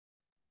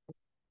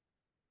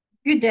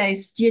Good day,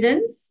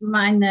 students.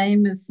 My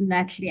name is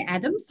Natalie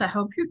Adams. I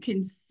hope you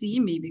can see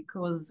me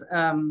because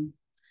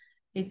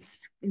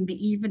it's in the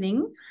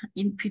evening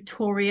in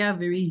Pretoria,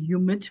 very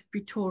humid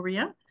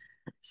Pretoria.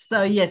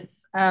 So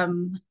yes, I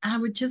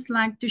would just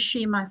like to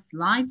share my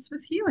slides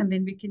with you, and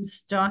then we can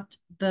start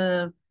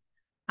the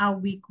our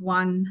week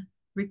 1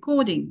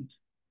 recording.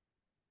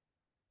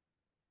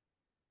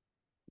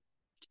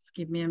 Just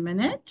give me a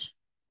minute.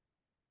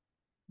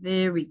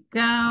 There we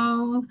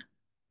go.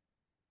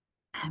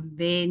 And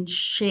then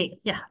share.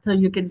 Yeah, so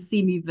you can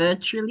see me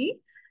virtually.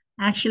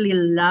 I actually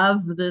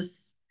love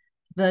this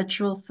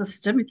virtual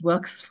system. It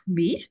works for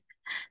me,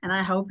 and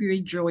I hope you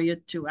enjoy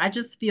it too. I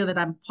just feel that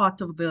I'm part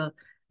of the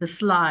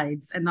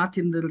slides and not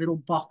in the little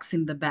box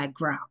in the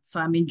background. So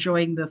I'm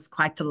enjoying this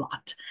quite a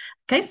lot.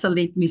 Okay, so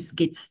let me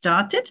get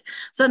started.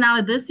 So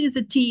now this is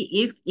a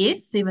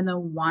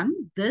TEFS701.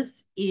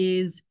 This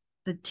is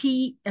the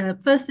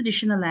first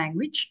additional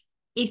language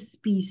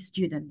SP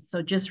students.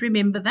 So just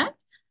remember that.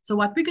 So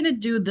what we're going to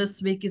do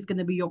this week is going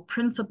to be your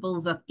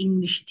principles of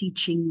English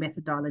teaching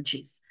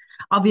methodologies.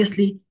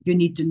 Obviously, you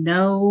need to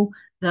know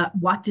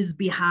what is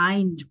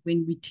behind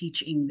when we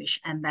teach English,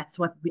 and that's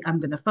what I'm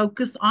going to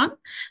focus on.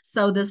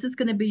 So this is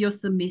going to be your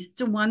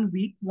semester 1,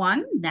 week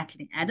 1,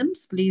 Natalie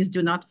Adams. Please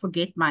do not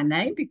forget my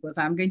name because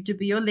I'm going to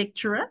be your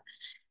lecturer.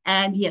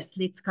 And yes,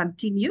 let's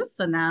continue.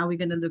 So now we're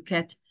going to look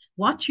at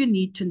what you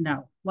need to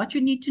know. What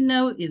you need to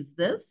know is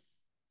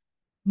this: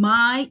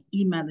 my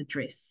email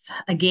address.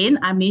 Again,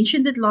 I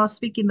mentioned it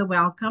last week in the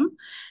welcome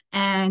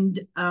and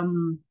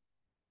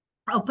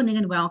opening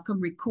and welcome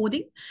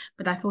recording,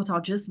 but I thought I'll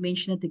just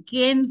mention it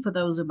again for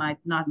those who might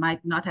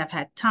not have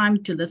had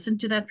time to listen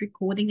to that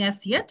recording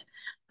as yet.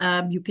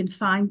 You can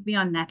find me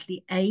on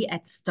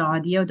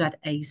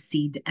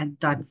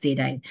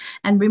natalieA@stadio.ac.za.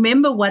 And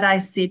remember what I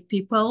said,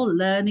 people,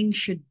 learning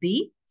should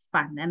be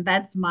fun. And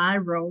that's my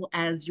role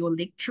as your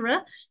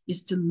lecturer,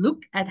 is to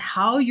look at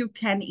how you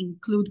can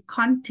include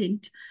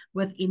content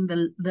within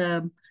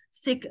the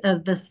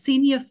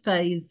senior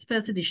phase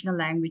first additional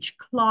language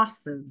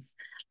classes,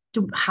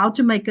 to how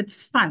to make it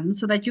fun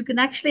so that you can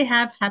actually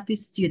have happy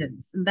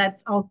students. And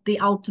that's the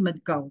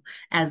ultimate goal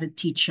as a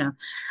teacher.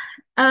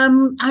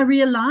 I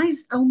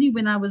realized only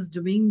when I was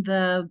doing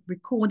the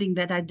recording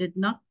that I did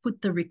not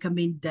put the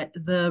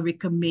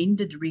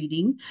recommended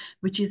reading,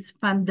 which is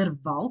Van der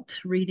Walt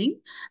reading.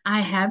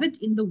 I have it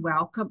in the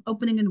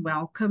opening and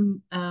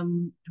welcome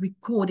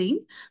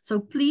recording. So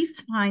please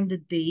find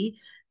it there.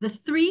 The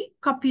 3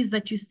 copies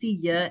that you see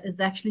here is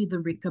actually the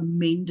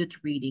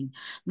recommended reading.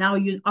 Now,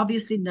 you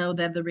obviously know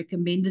that the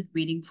recommended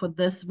reading for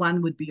this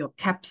one would be your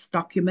CAPS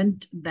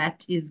document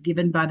that is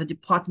given by the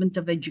Department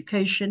of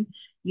Education.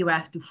 You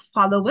have to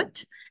follow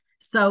it.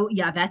 So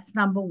yeah, that's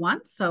number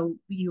 1. So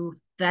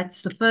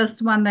that's the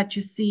first one that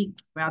you see.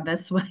 Well,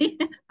 this way.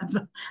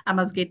 I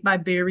must get my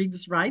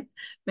bearings right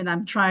when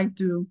I'm trying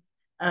to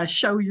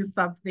show you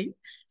something.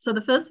 So the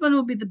first one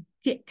will be the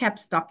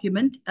CAPS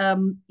document.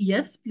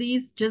 Yes,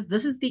 please,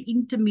 this is the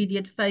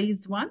intermediate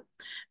phase one.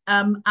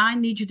 I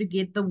need you to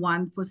get the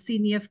one for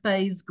senior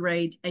phase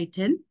grade 8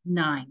 and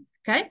 9.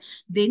 Okay,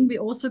 then we're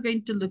also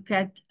going to look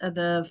at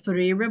the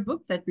Ferreira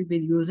book that we've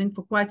been using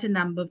for quite a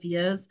number of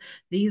years.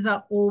 These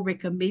are all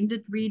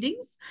recommended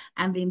readings.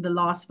 And then the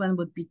last one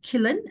would be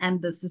Killen,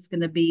 and this is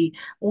going to be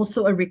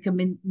also a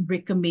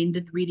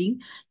recommended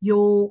reading.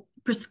 Your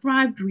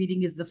prescribed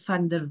reading is the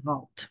Van der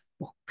Walt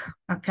book.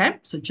 Okay,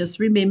 so just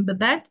remember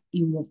that.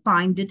 You will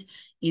find it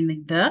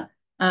in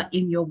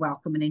your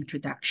welcome and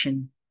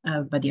introduction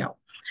video.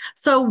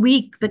 So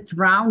that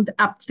round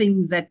up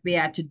things that we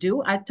had to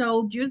do. I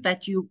told you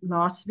that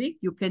last week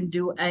you can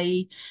do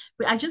I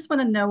just want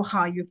to know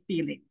how you're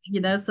feeling,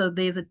 so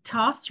there's a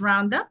task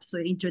roundup. So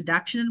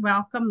introduction and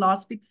welcome,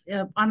 last week's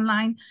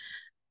online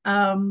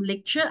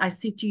lecture. I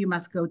said to you,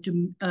 must go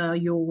to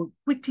your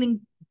quick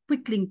link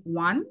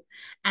 1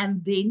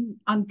 and then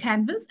on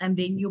Canvas, and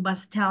then you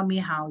must tell me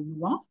how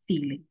you are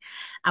feeling.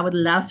 I would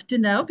love to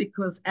know,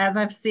 because as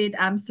I've said,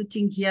 I'm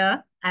sitting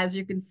here, as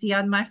you can see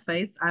on my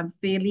face, I'm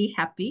fairly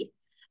happy,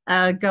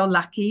 go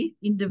lucky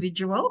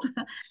individual,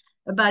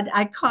 but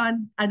I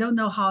don't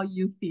know how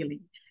you're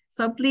feeling.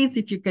 So please,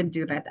 if you can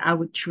do that, I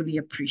would truly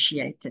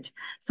appreciate it.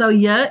 So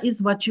here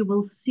is what you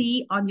will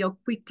see on your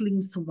quick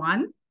links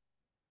 1.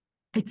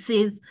 It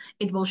says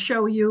it will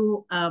show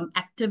you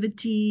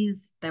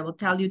activities. They will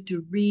tell you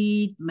to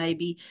read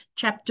maybe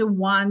chapter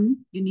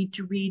 1. You need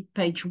to read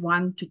page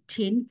 1 to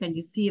 10. Can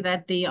you see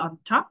that there on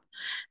top?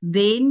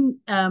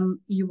 Then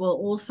you will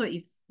also,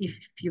 if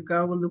you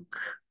go look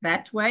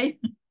that way,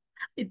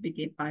 let me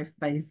get my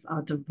face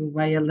out of the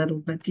way a little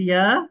bit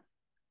here.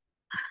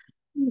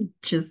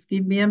 Just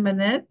give me a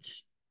minute.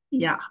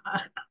 Yeah.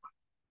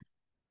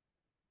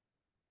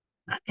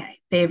 Okay,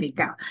 there we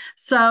go.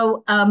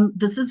 So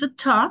this is a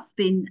task.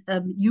 Then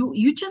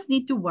you just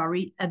need to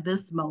worry at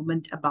this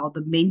moment about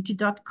the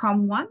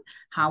menti.com one.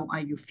 How are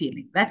you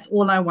feeling? That's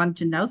all I want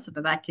to know, so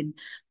that I can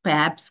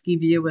perhaps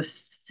give you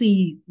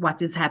see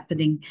what is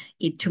happening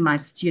to my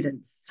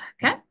students.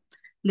 Okay.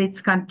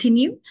 Let's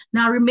continue.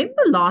 Now,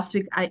 remember last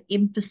week I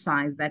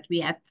emphasized that we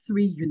had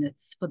 3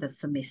 units for the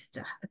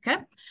semester, okay?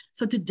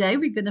 So today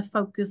we're going to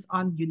focus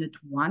on unit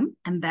 1,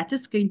 and that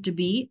is going to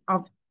be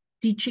of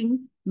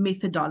teaching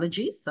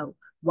methodology. So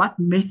what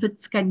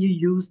methods can you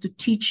use to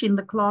teach in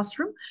the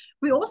classroom?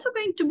 We're also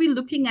going to be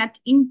looking at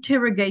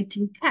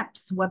interrogating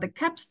CAPS, what the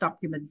CAPS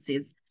document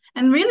says,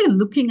 and really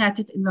looking at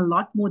it in a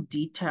lot more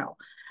detail.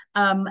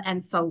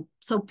 And so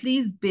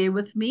please bear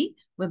with me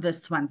with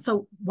this one.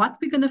 So what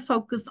we're going to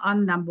focus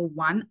on, number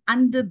 1,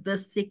 under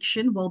this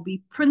section will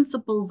be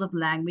principles of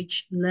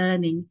language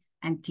learning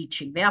and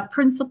teaching. There are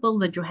principles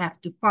that you have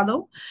to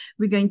follow.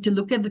 We're going to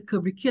look at the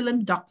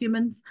curriculum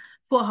documents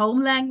for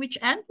home language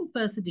and for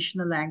first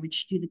additional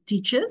language to the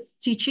teachers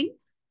teaching,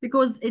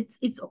 because it's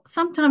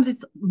sometimes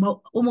it's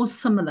almost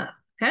similar.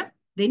 Okay.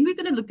 Then we're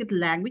going to look at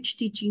language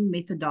teaching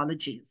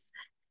methodologies.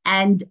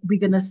 And we're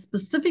going to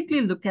specifically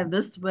look at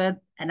this word.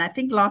 And I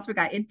think last week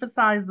I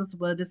emphasized this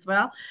word as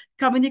well.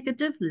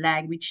 Communicative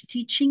language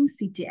teaching,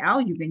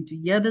 CTL. You're going to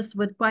hear this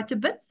word quite a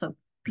bit. So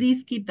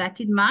please keep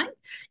that in mind.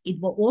 You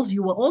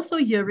will also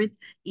hear it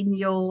in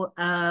your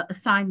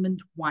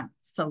assignment 1.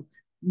 So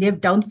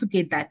don't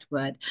forget that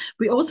word.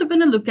 We're also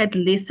going to look at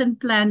lesson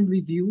plan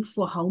review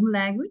for home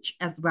language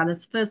as well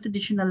as first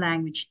additional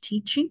language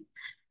teaching.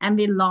 And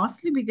then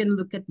lastly, we're going to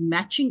look at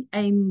matching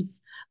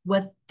aims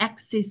with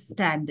access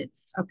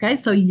standards. Okay,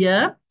 so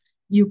here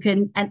you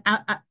can,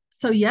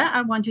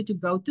 I want you to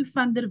go to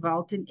Van der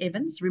Walt and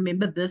Evans.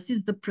 Remember, this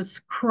is the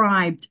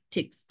prescribed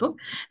textbook.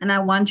 And I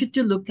want you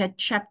to look at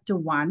chapter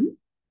 1,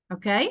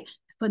 okay,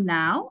 for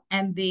now.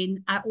 And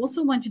then I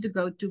also want you to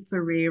go to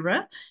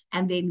Ferreira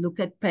and then look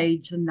at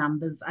the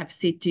numbers I've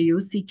said to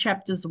you. See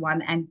chapters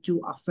 1 and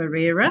 2 of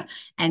Ferreira,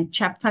 and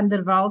Van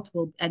der Walt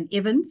and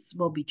Evans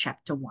will be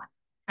chapter 1.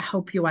 I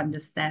hope you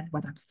understand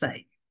what I'm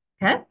saying.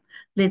 Okay,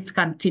 let's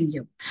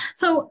continue.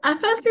 So I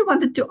firstly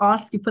wanted to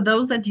ask you, for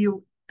those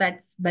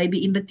that's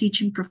maybe in the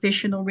teaching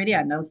profession already,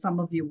 I know some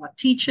of you are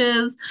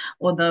teachers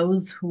or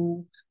those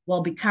who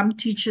will become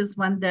teachers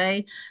one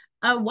day.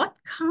 What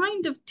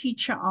kind of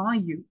teacher are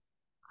you?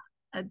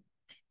 A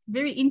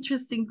very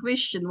interesting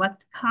question.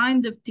 What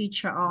kind of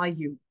teacher are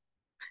you?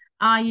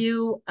 Are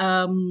you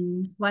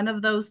one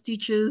of those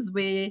teachers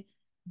where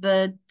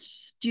the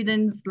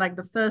students, like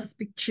the first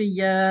picture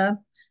here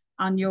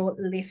on your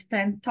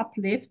left-hand top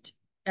left,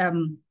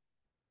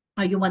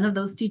 are you one of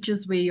those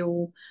teachers where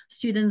your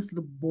students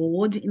look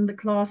bored in the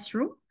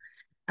classroom?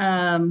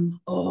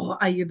 Or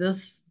are you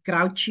this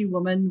grouchy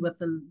woman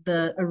with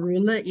a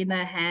ruler in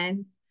her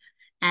hand,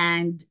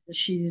 and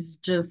she's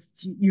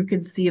just, you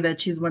can see that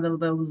she's one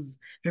of those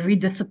very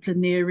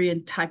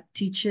disciplinarian type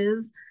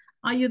teachers?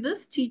 Are you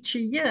this teacher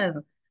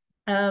here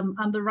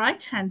on the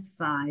right-hand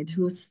side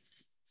who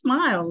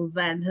smiles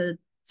and her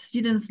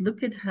students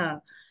look at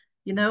her,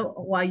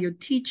 while your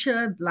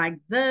teacher like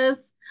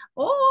this?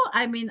 Or,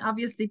 I mean,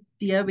 obviously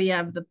here we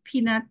have the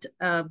Peanut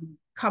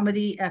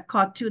comedy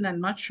cartoon.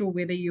 I'm not sure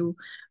whether you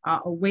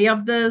are aware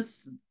of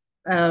this.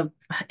 I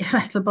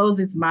suppose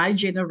it's my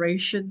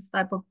generation's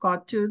type of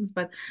cartoons,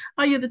 but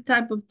are you the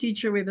type of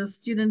teacher where the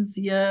students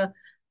hear,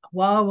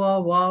 wow,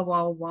 wow, wow,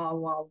 wow, wow,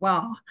 wow,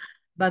 wow,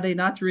 but they're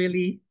not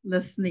really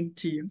listening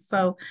to you?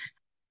 So,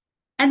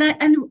 and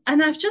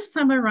I've just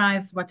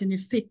summarized what an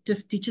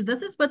effective teacher,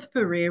 this is what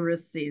Ferreira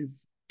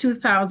says,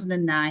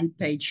 2009,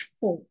 page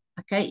 4.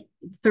 Okay,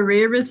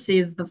 Ferreira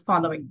says the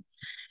following.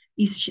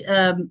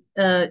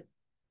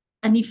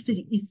 And he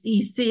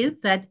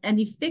says that an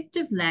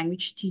effective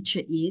language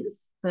teacher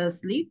is,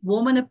 firstly,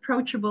 warm and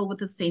approachable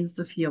with a sense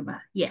of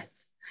humor.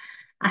 Yes,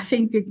 I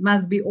think it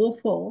must be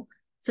awful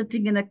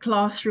sitting in a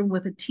classroom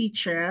with a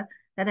teacher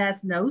that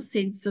has no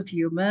sense of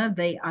humor.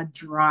 They are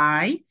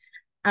dry.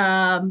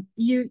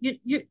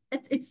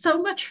 It's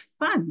so much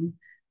fun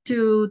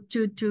to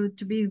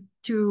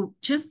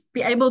just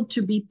be able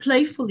to be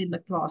playful in the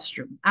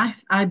classroom,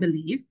 I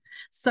believe.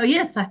 So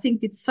yes, I think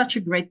it's such a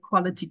great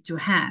quality to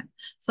have.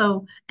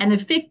 So an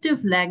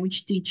effective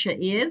language teacher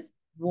is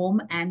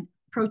warm and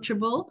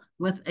approachable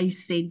with a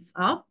sense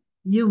of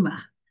humor.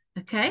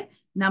 Okay.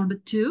 Number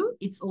 2,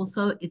 it's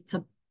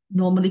a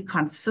normally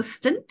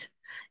consistent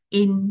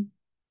in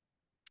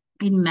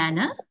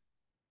manner.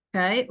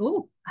 Okay.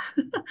 Oh,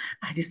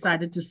 I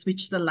decided to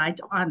switch the light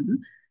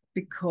on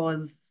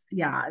because,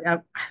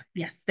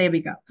 yes, there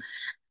we go.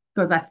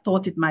 Because I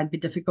thought it might be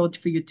difficult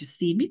for you to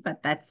see me,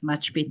 but that's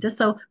much better.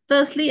 So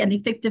firstly, an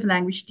effective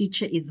language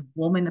teacher is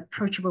warm and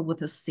approachable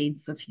with a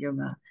sense of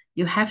humor.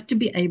 You have to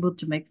be able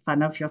to make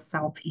fun of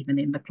yourself even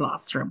in the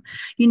classroom.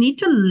 You need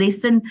to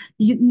listen.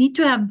 You need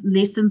to have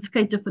lessons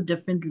cater for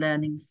different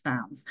learning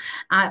styles.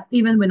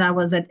 Even when I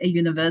was at a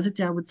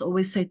university, I would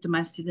always say to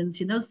my students,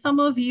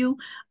 some of you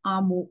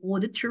are more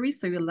auditory,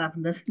 so you love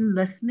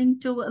listening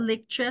to a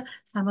lecture.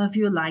 Some of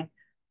you like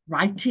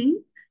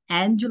writing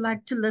and you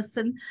like to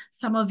listen.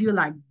 Some of you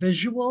like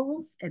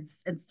visuals and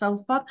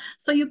so forth.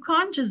 So you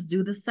can't just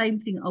do the same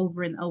thing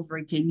over and over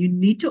again. You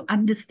need to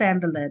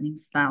understand the learning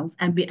styles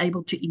and be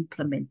able to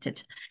implement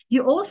it.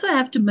 You also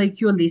have to make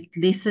your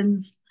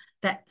lessons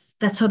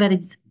so that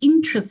it's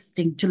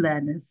interesting to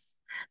learners.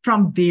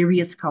 from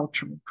various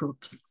cultural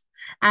groups.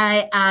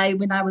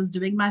 When I was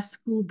doing my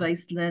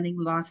school-based learning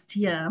last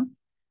year,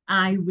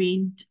 I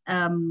went,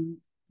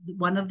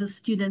 one of the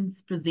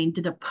students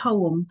presented a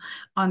poem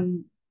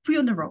on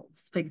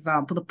funerals, for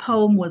example. The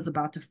poem was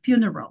about a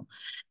funeral.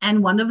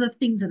 And one of the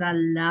things that I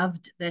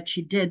loved that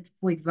she did,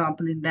 for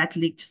example, in that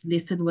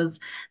lesson was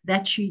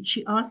that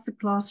she asked the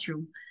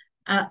classroom,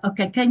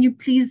 okay, can you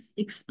please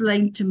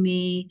explain to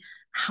me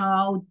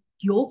how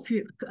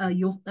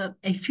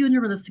a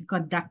funeral is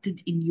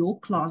conducted in your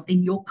class,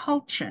 in your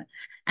culture?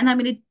 And I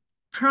mean,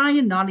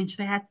 prior knowledge,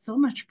 they had so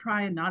much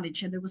prior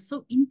knowledge, and they were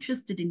so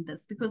interested in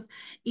this because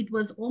it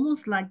was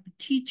almost like the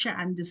teacher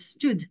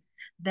understood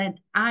that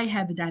I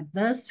have a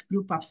diverse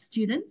group of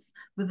students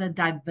with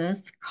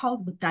diverse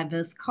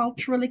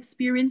cultural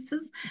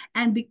experiences,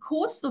 and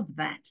because of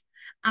that,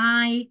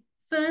 I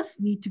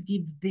first need to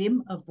give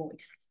them a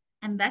voice,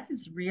 and that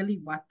is really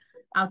what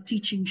our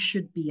teaching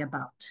should be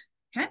about.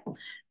 Okay,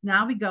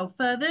 now we go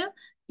further.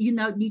 You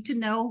need to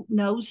know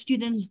no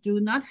students do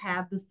not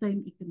have the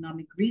same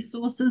economic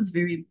resources.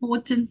 Very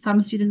important. Some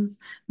students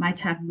might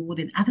have more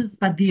than others,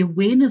 but the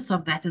awareness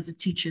of that as a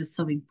teacher is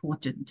so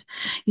important.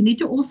 You need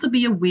to also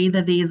be aware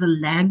that there is a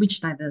language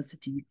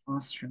diversity in the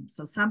classroom.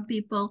 So some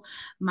people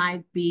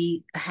might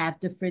have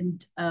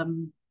different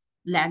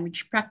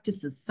language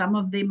practices. Some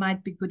of them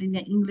might be good in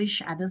their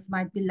English, others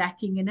might be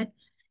lacking in it.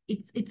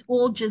 It's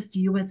all just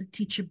you as a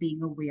teacher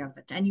being aware of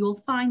it. And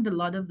you'll find a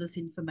lot of this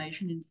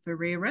information in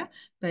Ferreira,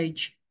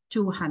 page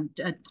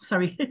 200,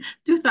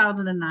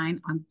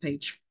 2009 on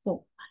page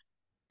 4.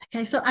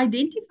 Okay, so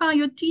identify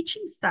your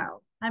teaching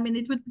style. I mean,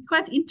 it would be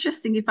quite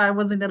interesting if I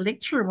was in a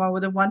lecture. I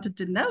would have wanted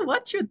to know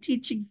what's your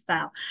teaching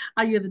style.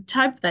 Are you the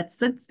type that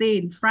sits there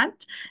in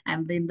front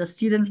and then the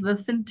students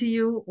listen to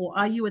you? Or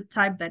are you a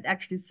type that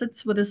actually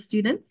sits with the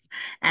students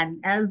and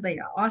as they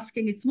are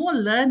asking, it's more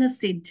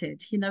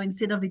learner-centered,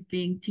 instead of it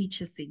being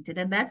teacher-centered.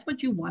 And that's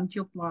what you want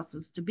your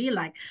classes to be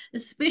like,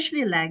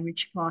 especially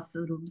language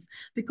classrooms,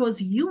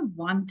 because you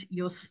want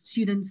your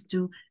students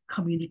to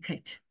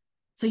communicate.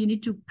 So you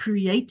need to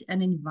create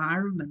an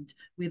environment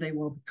where they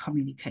will be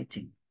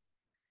communicating.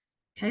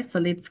 Okay, so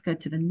let's go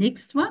to the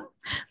next one.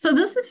 So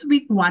this is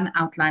week 1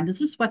 outline.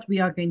 This is what we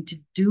are going to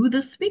do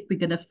this week. We're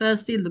going to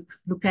firstly look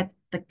at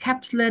the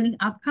CAPS learning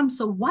outcomes.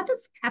 So what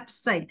does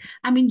CAPS say?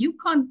 I mean, you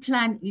can't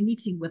plan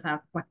anything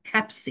without what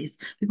CAPS says,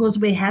 because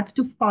we have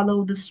to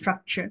follow the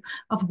structure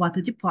of what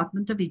the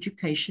Department of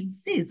Education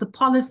says, the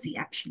policy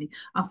actually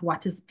of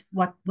what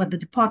the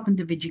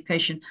Department of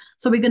Education.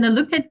 So we're going to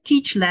look at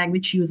teach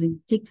language using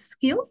text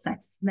skills.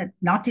 That's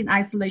not in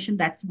isolation.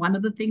 That's one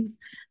of the things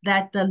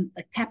that the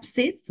CAPS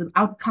says the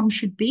outcome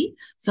should be.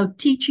 So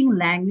teaching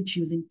language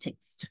using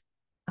text.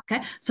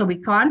 Okay, so we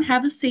can't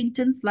have a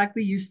sentence like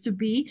we used to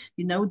be.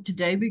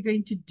 Today we're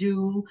going to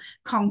do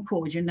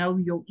Concord,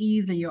 your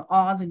E's and your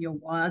R's and your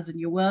Y's and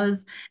your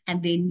W's,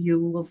 and then you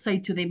will say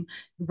to them,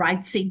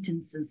 write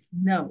sentences.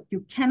 No,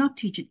 you cannot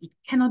teach it. It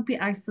cannot be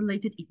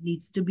isolated. It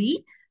needs to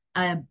be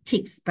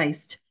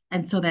text-based,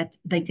 and so that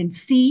they can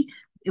see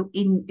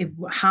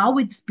how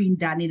it's been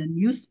done in a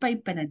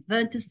newspaper, an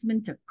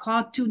advertisement, a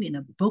cartoon, in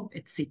a book,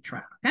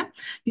 etc. Okay,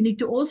 you need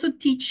to also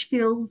teach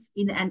skills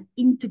in an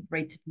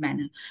integrated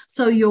manner.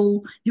 So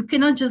you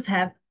cannot just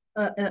have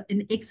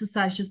an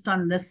exercise just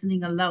on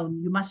listening alone.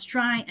 You must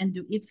try and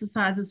do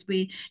exercises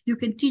where you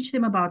can teach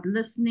them about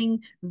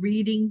listening,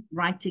 reading,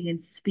 writing, and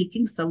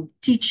speaking. So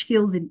teach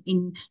skills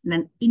in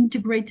an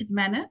integrated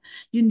manner.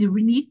 We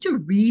need to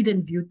read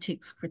and view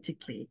text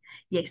critically.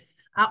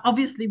 Yes,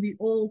 obviously we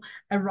all,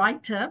 a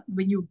writer,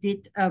 when you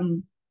get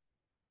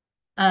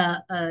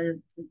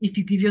if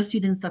you give your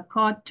students a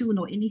cartoon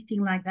or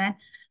anything like that,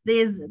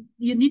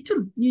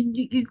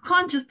 you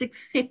can't just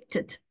accept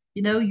it.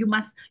 You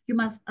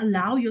must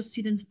allow your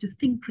students to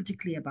think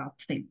critically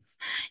about things.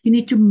 You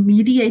need to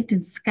mediate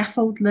and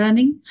scaffold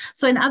learning.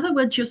 So in other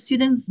words, your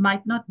students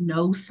might not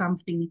know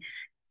something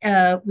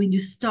when you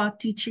start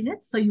teaching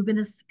it. So you're going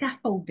to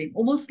scaffold them,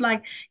 almost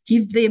like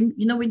give them,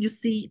 when you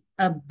see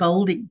a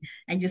building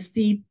and you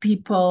see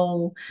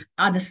people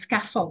on a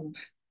scaffold,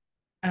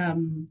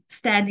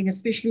 standing,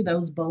 especially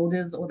those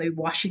builders, or they're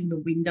washing the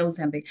windows,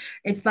 and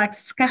it's like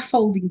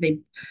scaffolding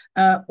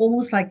them,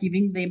 almost like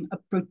giving them a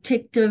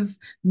protective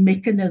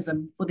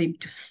mechanism for them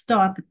to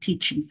start the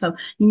teaching. So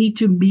you need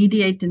to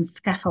mediate and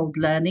scaffold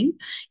learning.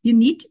 You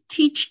need to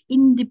teach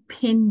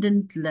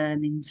independent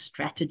learning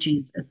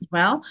strategies as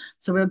well.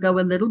 So we'll go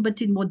a little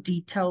bit in more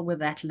detail with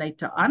that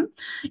later on.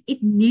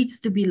 It needs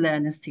to be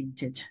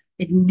learner-centered.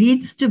 It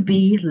needs to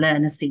be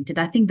learner-centered.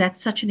 I think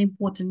that's such an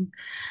important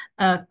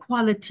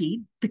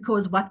quality,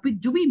 because what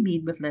do we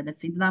mean with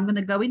learner-centered? And I'm going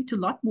to go into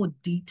a lot more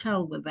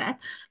detail with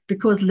that,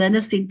 because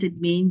learner-centered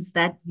means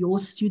that your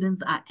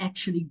students are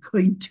actually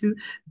going to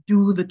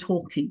do the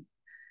talking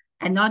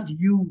and not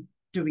you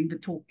doing the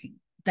talking.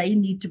 They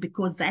need to,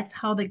 because that's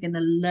how they're going to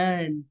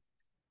learn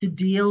to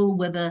deal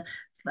with the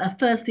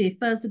first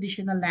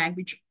additional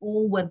language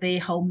or with their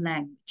home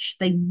language.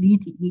 It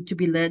need to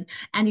be learned,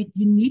 and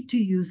you need to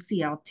use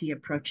CLT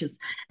approaches.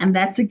 And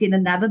that's again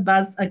another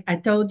buzz. I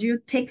told you,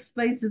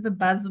 text-based is a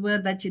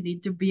buzzword that you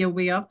need to be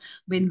aware of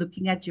when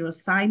looking at your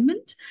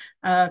assignment.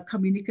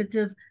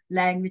 Communicative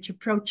language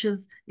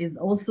approaches is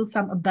also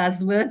a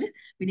buzzword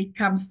when it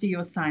comes to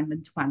your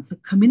assignment one. So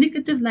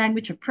communicative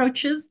language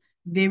approaches,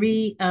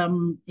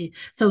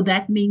 so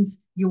that means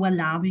you're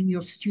allowing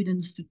your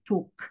students to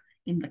talk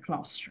in the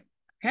classroom.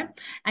 Okay.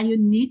 And you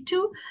need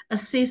to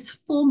assess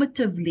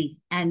formatively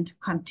and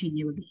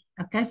continually.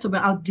 Okay. So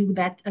I'll do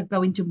that. I'll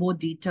go into more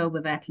detail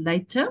with that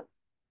later.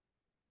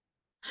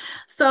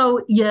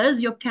 So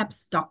here's your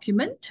CAPS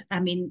document.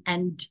 I mean,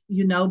 and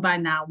you know by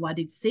now what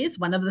it says.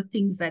 One of the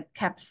things that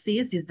CAPS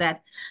says is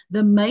that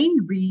the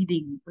main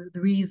reason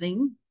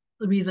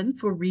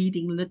for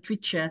reading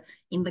literature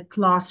in the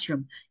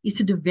classroom is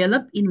to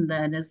develop in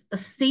learners a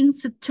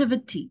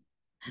sensitivity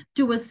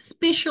to a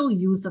special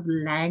use of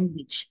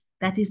language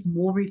that is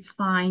more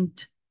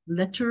refined,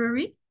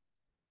 literary,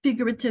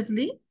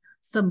 figuratively,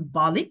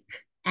 symbolic,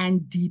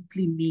 and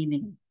deeply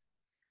meaning.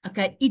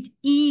 Okay, it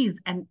is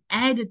an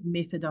added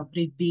method of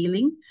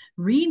revealing,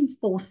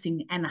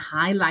 reinforcing, and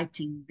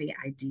highlighting the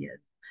ideas.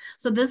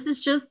 So this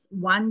is just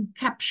one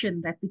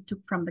caption that we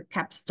took from the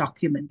CAPS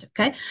document.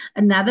 Okay,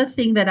 another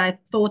thing that I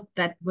thought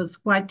that was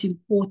quite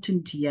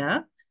important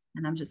here,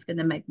 and I'm just going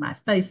to make my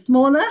face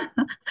smaller,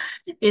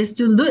 is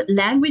to look,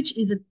 language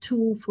is a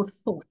tool for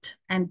thought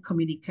and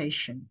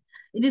communication.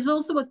 It is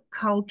also a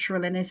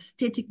cultural and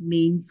aesthetic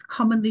means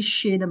commonly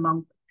shared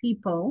among a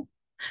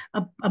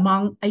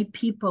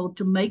people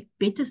to make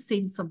better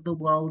sense of the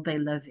world they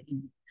live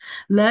in.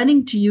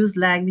 Learning to use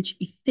language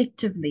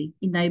effectively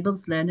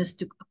enables learners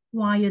to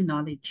acquire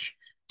knowledge,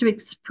 to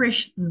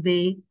express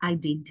their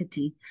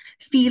identity,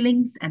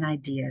 feelings, and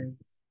ideas.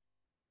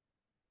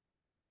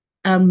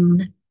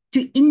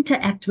 To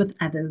interact with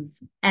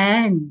others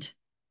and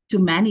to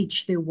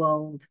manage their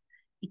world.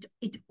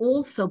 It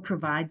also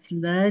provides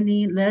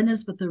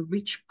learners with a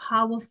rich,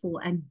 powerful,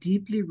 and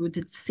deeply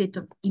rooted set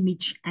of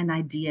image and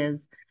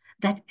ideas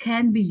that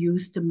can be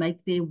used to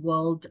make their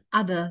world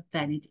other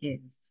than it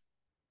is.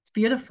 It's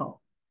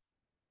beautiful.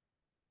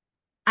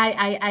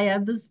 I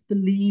have this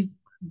belief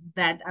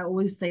that I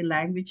always say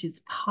language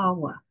is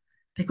power,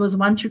 because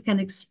once you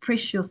can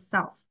express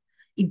yourself,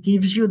 it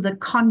gives you the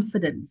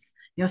confidence.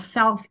 Your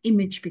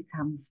self-image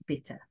becomes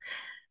better.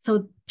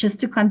 So just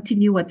to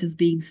continue what is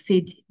being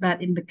said, but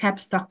in the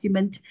CAPS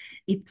document,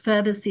 it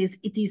further says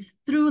it is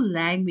through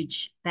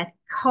language that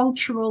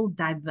cultural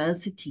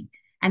diversity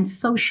and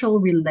social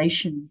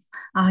relations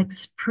are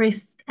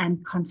expressed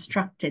and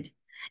constructed.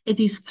 It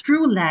is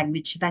through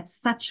language that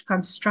such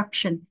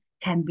construction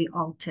can be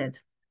altered,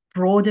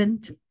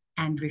 broadened,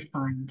 and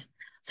refined.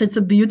 So it's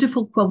a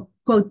beautiful quote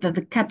that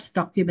the CAPS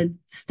document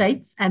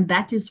states, and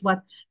that is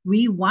what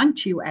we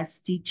want you as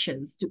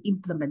teachers to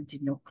implement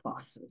in your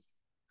classes.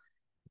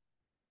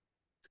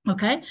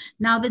 Okay,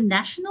 now the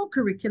national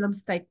curriculum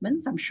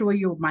statements, I'm sure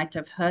you might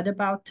have heard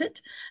about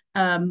it.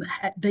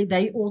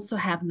 They also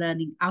have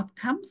learning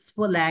outcomes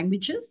for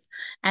languages.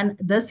 And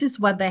this is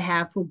what they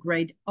have for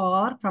grade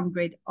R, from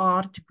grade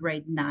R to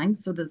grade 9.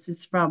 So this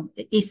is from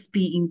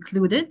SP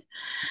included.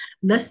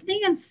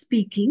 Listening and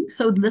speaking.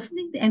 So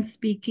listening and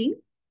speaking,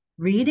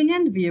 reading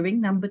and viewing,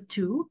 number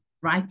 2,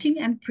 writing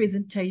and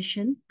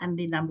presentation, and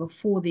then number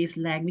 4, there's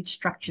language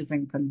structures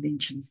and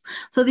conventions.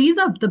 So these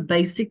are the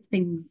basic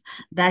things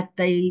that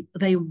they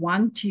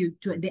want you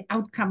to, the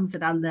outcomes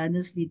that our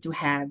learners need to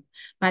have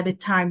by the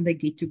time they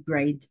get to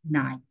grade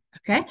 9.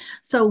 Okay,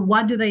 so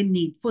what do they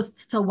need?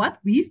 So what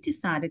we've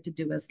decided to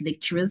do as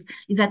lecturers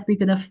is that we're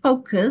going to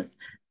focus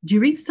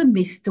during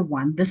semester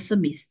 1, this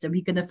semester,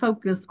 we're going to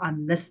focus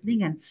on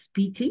listening and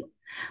speaking.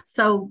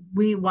 So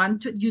we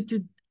want you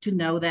to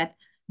know that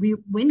when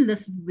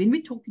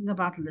we're talking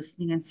about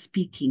listening and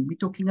speaking, we're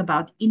talking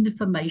about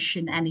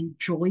information and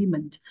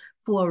enjoyment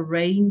for a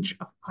range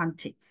of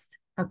contexts.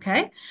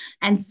 Okay,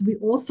 and so we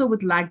also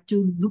would like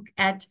to look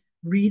at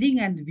reading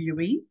and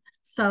viewing,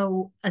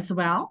 so as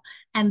well,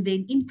 and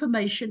then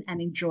information and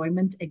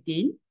enjoyment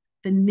again.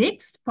 The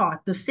next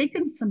part, the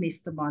second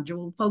semester module,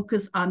 will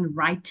focus on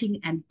writing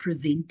and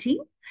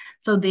presenting.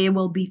 So there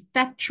will be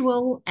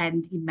factual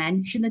and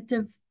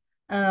imaginative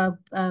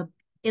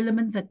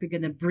elements that we're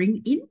going to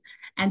bring in.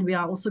 And we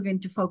are also going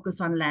to focus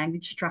on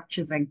language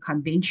structures and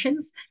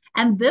conventions.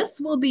 And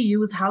this will be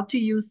used, how to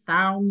use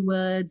sound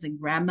words and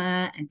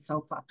grammar and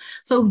so forth.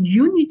 So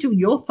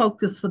your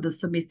focus for the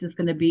semester is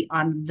going to be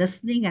on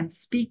listening and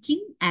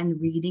speaking and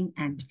reading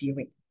and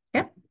viewing.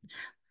 Okay.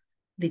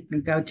 Let me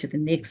go to the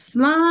next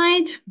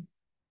slide.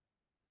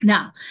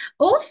 Now,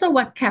 also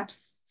what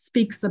CAPS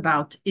speaks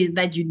about is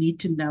that you need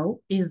to know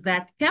is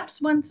that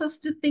CAPS wants us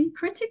to think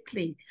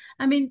critically.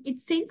 I mean,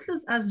 it's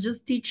senseless us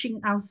just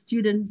teaching our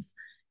students,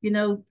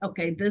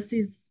 okay, this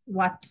is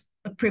what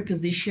a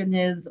preposition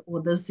is,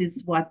 or this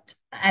is what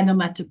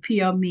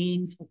onomatopoeia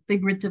means, or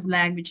figurative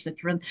language,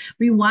 literal.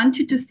 We want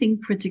you to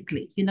think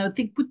critically,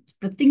 put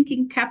the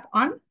thinking cap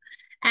on,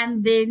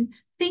 and then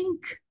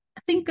think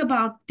think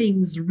about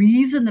things,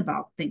 reason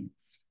about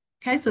things.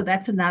 Okay, so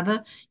that's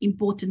another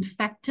important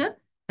factor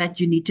that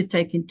you need to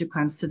take into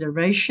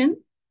consideration.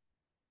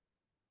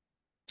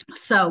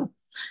 So,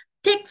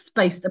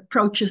 text-based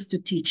approaches to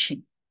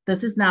teaching.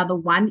 This is now the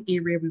one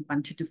area we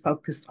wanted to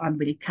focus on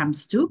when it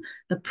comes to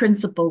the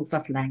principles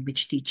of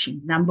language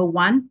teaching. Number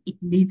one, it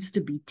needs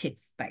to be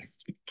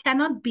text-based. It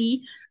cannot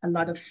be a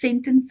lot of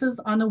sentences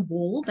on a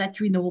wall that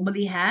we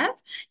normally have,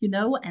 and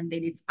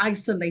then it's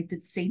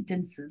isolated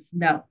sentences.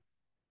 No.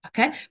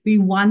 Okay, we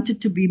want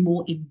it to be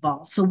more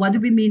involved. So, what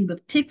do we mean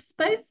with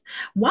text-based?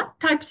 What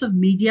types of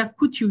media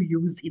could you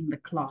use in the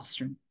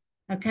classroom?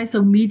 Okay,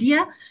 so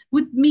media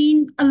would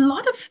mean a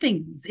lot of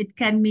things.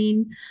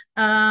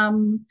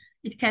 Um,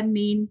 it can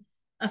mean,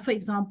 for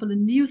example, a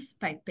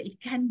newspaper. It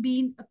can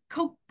mean a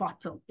Coke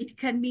bottle. It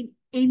can mean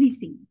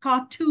anything,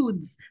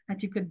 cartoons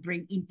that you could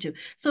bring into.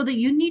 So that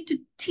you need to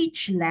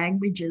teach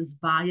languages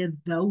via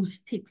those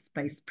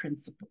text-based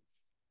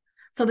principles.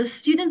 So the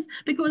students,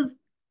 because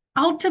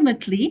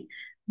ultimately,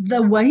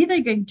 the way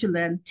they're going to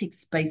learn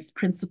text-based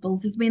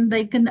principles is when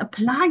they can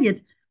apply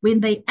it, when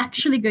they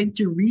actually going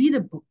to read a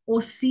book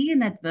or see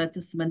an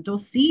advertisement or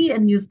see a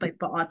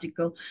newspaper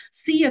article,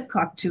 see a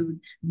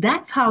cartoon.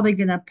 That's how they're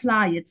going to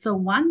apply it. So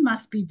one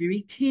must be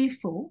very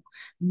careful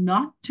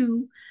not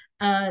to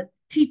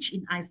teach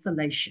in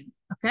isolation.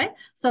 Okay.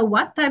 So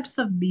what types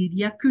of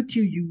media could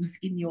you use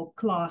in your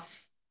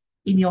class?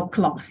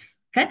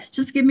 Okay.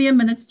 Just give me a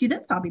minute,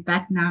 students. I'll be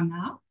back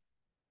now.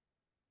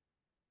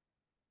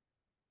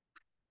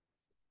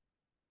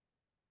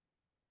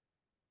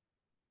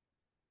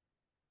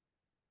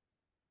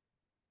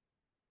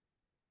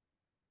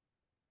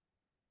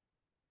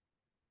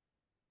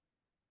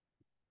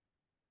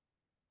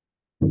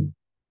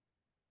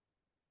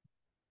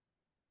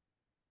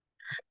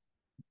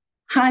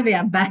 Hi there,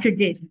 I'm back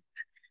again.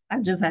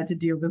 I just had to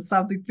deal with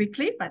something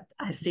quickly, but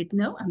I said,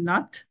 no, I'm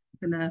not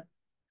going to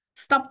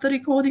stop the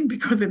recording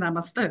because then I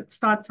must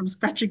start from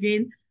scratch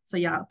again. So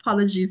yeah,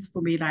 apologies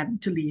for me having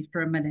to leave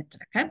for a minute.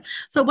 Okay.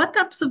 So what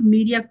types of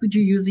media could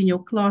you use in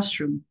your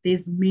classroom?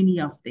 There's many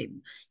of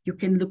them. You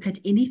can look at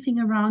anything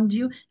around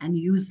you and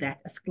use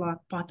that as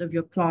part of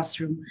your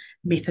classroom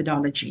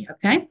methodology.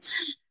 Okay.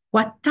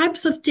 What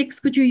types of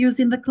text could you use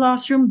in the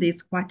classroom?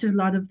 There's quite a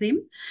lot of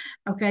them.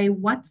 Okay,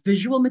 what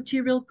visual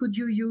material could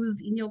you use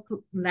in your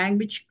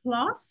language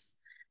class?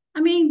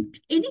 I mean,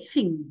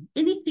 anything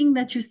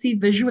that you see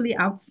visually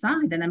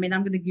outside. And I mean,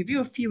 I'm going to give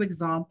you a few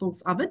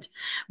examples of it.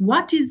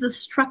 What is the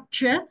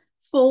structure,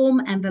 form,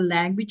 and the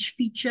language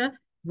feature,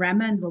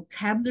 grammar, and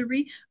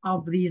vocabulary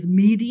of these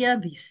media,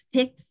 these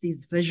texts,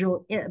 these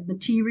visual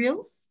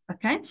materials?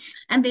 Okay.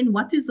 And then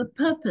what is the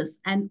purpose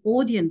and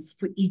audience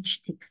for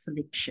each text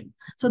selection?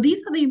 So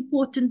these are the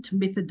important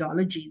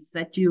methodologies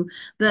that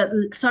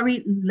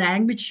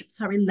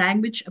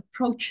language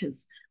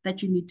approaches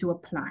that you need to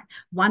apply.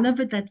 One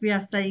of it that we are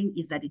saying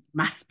is that it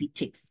must be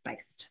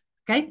text-based,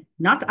 okay?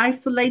 Not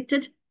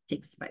isolated,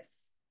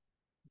 text-based.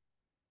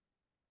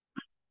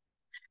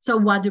 So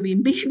what do we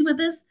mean with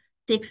this?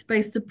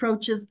 Text-based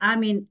approaches. I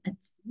mean,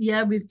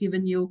 we've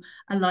given you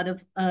a lot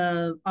of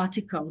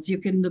articles. You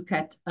can look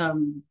at,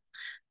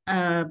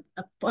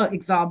 for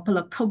example,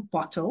 a Coke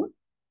bottle.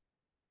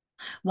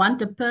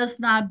 Want a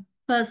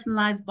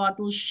personalized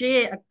bottle,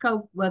 share a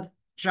Coke with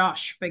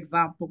Josh, for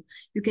example.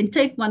 You can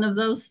take one of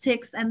those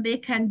texts and there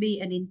can be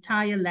an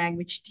entire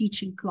language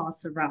teaching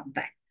class around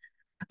that.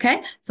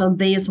 Okay, so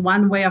there's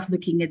one way of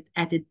looking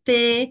at it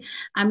there.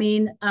 I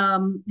mean,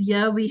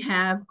 here we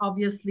have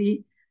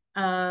obviously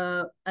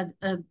an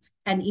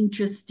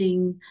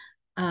interesting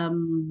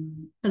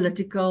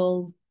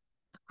political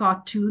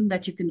cartoon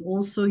that you can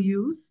also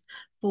use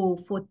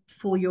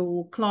for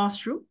your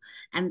classroom.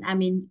 And I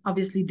mean,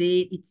 obviously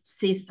there it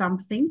says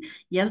something.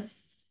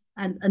 Yes,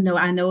 and no,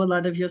 I know a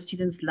lot of your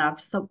students love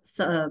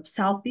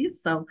selfies,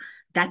 so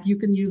that you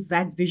can use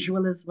that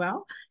visual as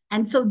well.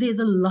 And so there's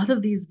a lot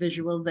of these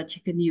visuals that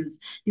you can use.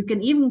 You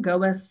can even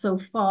go as so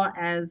far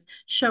as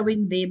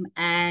showing them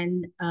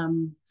an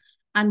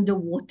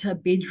underwater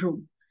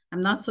bedroom.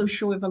 I'm not so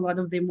sure if a lot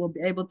of them will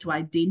be able to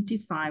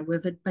identify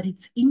with it, but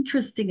it's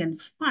interesting and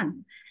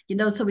fun,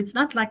 so it's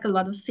not like a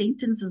lot of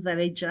sentences that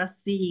they're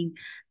just seeing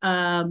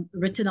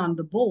written on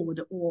the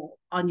board or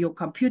on your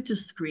computer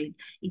screen.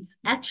 It's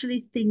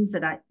actually things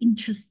that are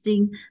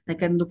interesting. They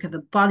can look at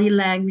the body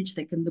language.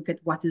 They can look at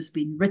what has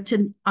been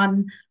written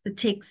on the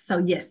text. So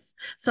yes.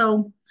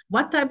 So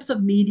what types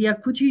of media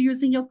could you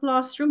use in your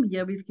classroom?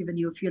 Here we've given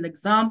you a few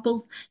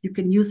examples. You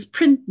can use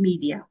print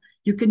media.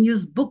 You can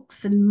use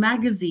books and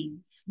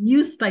magazines,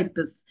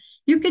 newspapers.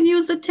 You can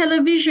use a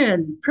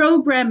television,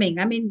 programming.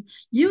 I mean,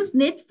 use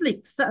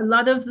Netflix. A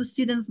lot of the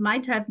students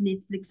might have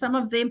Netflix. Some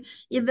of them,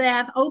 if they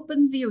have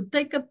OpenView,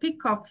 take a pic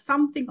of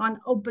something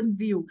on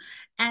OpenView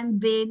and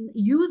then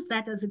use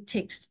that as a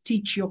text to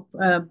teach your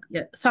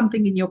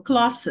something in your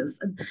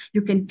classes.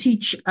 You can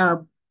teach,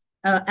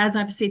 as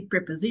I've said,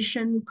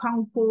 preposition,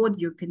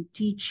 concord. You can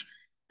teach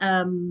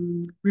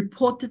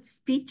reported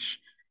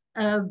speech.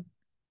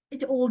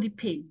 It all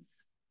depends.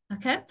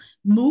 Okay.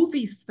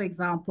 Movies, for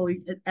example,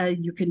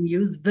 you can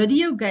use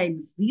video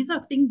games. These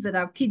are things that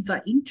our kids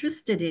are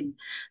interested in.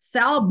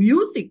 Sell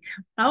music.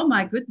 Oh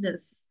my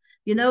goodness.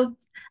 You know,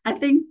 I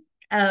think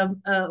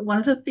one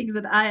of the things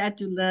that I had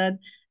to learn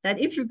that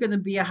if you're going to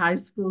be a high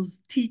school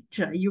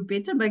teacher, you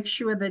better make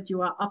sure that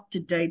you are up to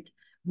date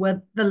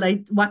with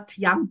what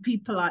young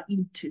people are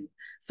into.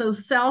 So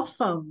cell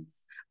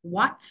phones,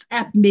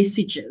 WhatsApp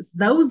messages,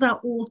 those are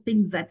all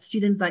things that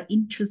students are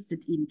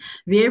interested in,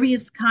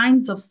 various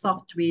kinds of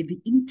software, the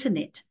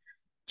internet.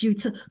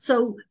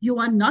 So you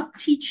are not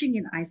teaching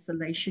in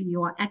isolation,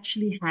 you are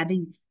actually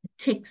having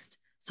text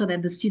so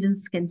that the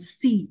students can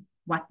see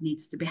what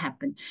needs to be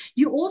happen.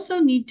 You also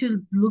need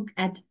to look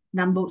at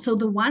number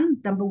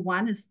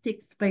one is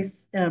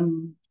text-based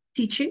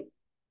teaching.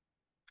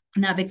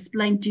 And I've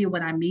explained to you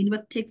what I mean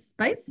with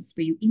text-based. It's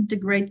where you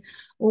integrate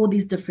all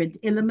these different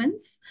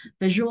elements,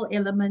 visual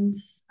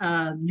elements,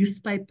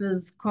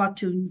 newspapers,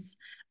 cartoons,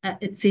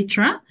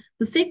 etc.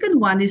 The second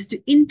one is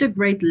to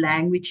integrate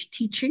language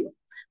teaching.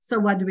 So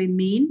what do we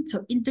mean?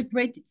 So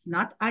integrate, it's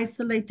not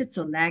isolated.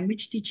 So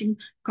language teaching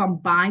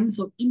combines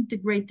or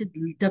integrated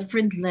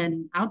different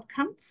learning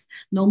outcomes.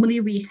 Normally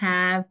we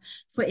have,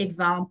 for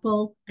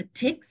example, a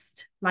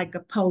text like a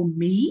poem,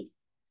 Me.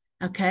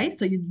 Okay,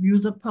 so you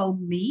use a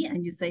poem me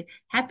and you say,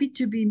 happy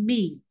to be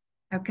me.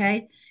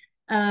 Okay,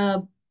 uh,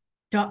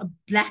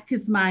 black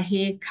is my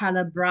hair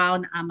color,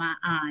 brown are my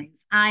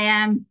eyes. I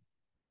am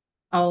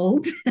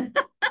old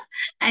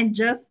and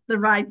just the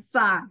right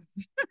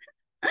size.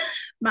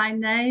 My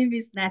name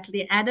is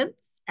Natalie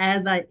Adams.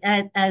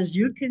 As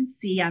you can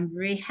see, I'm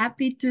very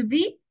happy to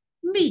be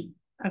me.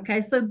 Okay,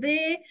 so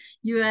there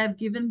you have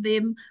given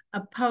them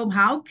a poem.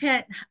 How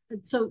can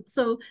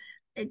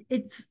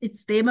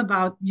it's them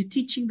about you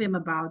teaching them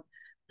about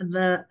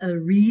the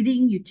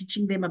reading, you're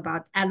teaching them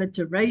about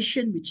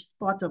alliteration, which is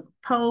part of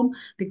a poem,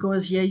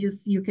 because here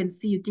you can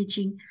see you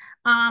teaching,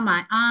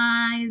 my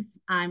eyes,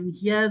 I'm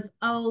years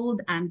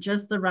old, I'm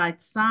just the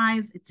right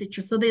size,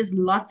 etc. So there's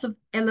lots of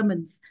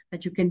elements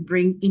that you can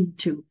bring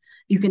into,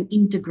 you can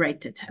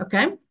integrate it.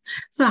 Okay.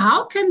 So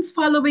how can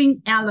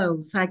following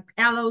allos, like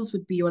allos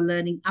would be your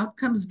learning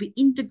outcomes, be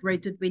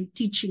integrated when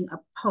teaching a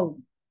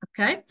poem?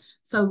 Okay,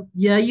 so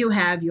here you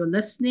have your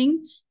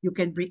listening, you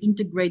can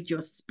integrate your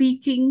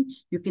speaking,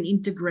 you can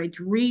integrate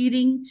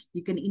reading,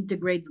 you can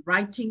integrate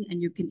writing,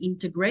 and you can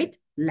integrate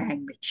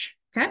language.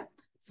 Okay,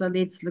 so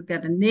let's look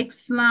at the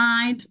next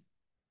slide.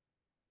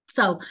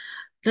 So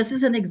this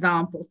is an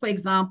example. For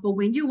example,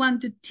 when you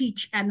want to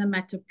teach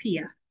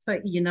onomatopoeia, so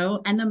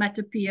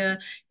onomatopoeia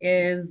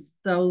is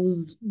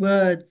those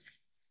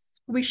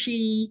words,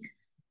 squishy,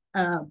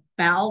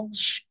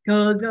 belch,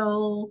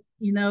 gurgle,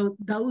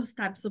 those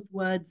types of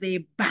words,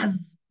 they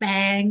buzz,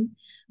 bang.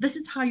 This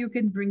is how you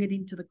can bring it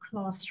into the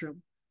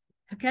classroom.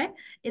 Okay,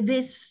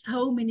 there's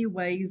so many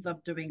ways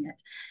of doing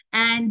it.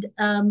 And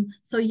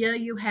so here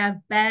you have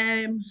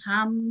bam,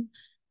 hum,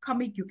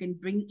 comic, you can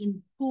bring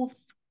in poof,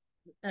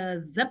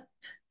 zip,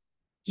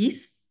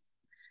 hiss,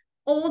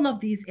 all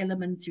of these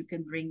elements you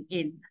can bring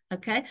in.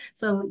 Okay,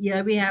 so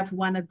here we have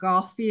one, a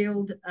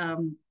Garfield.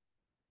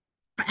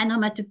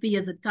 Onomatopoeia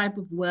is a type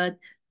of word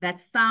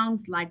that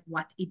sounds like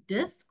what it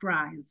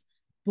describes.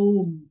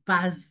 Boom,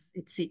 buzz,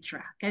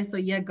 etc. Okay, so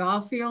yeah,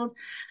 Garfield.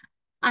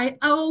 I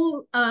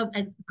owe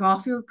a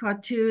Garfield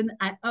cartoon.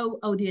 I owe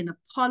Odie an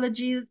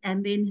apologies,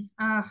 and then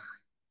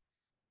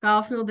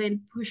Garfield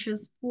then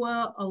pushes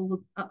poor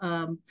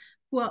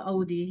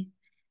Odie,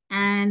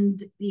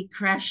 and he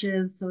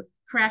crashes. So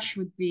crash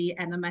would be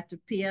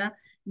onomatopoeia.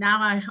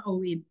 Now I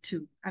owe him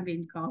two. I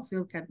mean,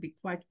 Garfield can be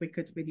quite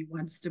wicked when he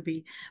wants to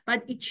be,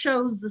 but it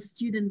shows the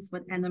students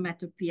what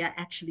onomatopoeia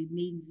actually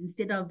means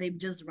instead of them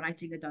just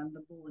writing it on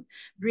the board.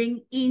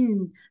 Bring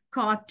in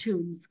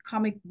cartoons,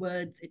 comic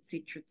words,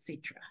 etc.,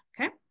 etc.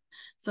 Okay,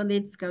 so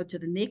let's go to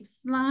the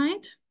next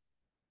slide.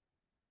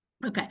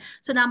 Okay,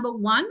 so number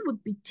one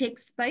would be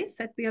text space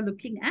that we are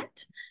looking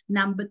at.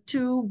 Number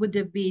two would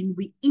have been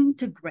we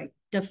integrate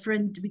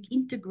different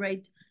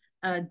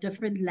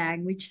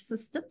language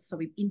systems. So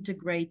we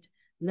integrate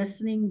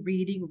listening,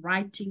 reading,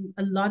 writing,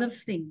 a lot of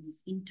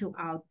things into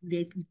our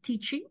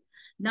teaching.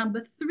 Number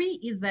three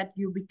is that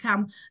we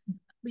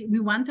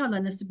want our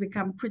learners to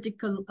become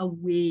critical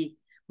aware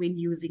when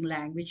using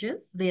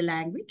their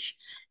language.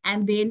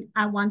 And then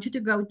I want you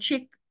to go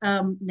check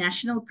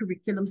national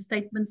curriculum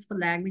statements for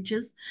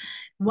languages,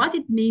 what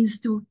it means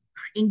to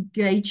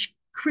engage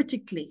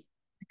critically.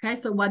 Okay,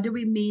 so what do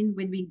we mean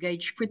when we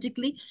engage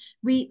critically?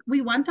 We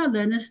want our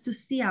learners to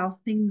see how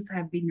things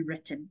have been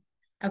written.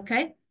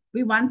 Okay,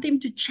 we want them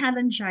to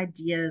challenge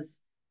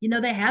ideas.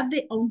 They have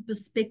their own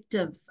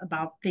perspectives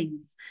about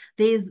things.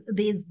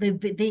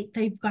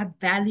 They've got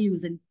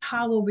values and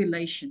power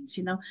relations.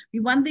 We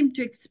want them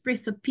to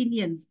express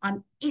opinions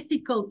on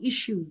ethical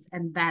issues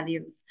and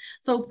values.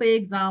 So, for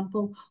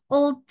example,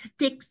 all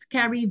texts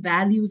carry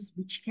values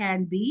which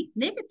can be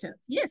negative.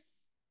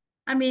 Yes.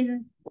 I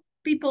mean,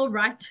 people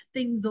write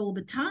things all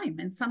the time,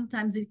 and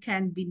sometimes it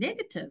can be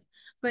negative.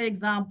 For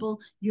example,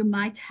 you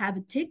might have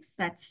a text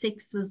that's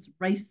sexist,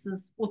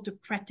 racist,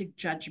 autocratic,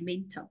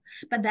 judgmental.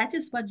 But that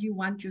is what you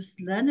want your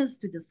learners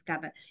to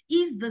discover.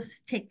 Is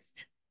this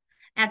text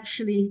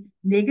actually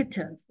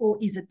negative or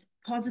is it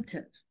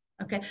positive?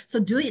 Okay, so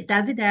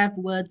does it have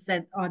words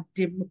that are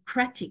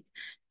democratic,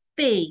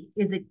 fair?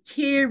 Is it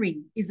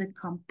caring? Is it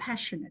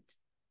compassionate?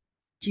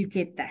 Do you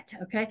get that?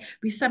 Okay,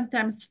 we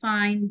sometimes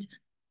find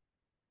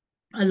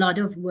a lot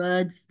of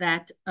words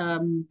that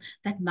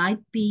might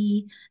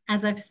be,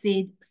 as I've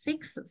said,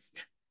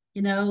 sexist.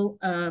 You know,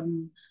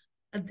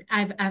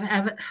 I've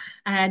I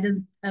had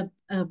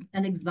an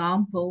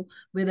example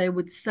where they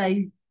would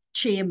say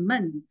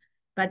chairman,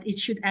 but it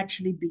should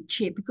actually be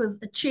chair, because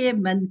a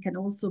chairman can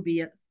also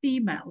be a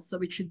female, so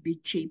it should be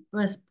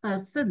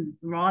chairperson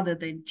rather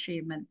than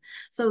chairman.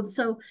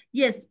 So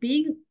yes,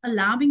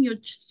 allowing your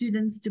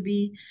students to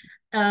be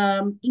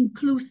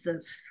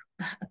inclusive,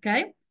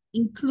 okay?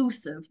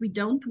 Inclusive. We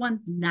don't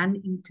want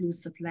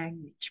non-inclusive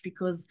language,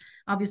 because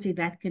obviously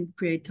that can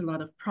create a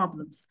lot of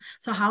problems.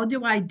 So how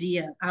do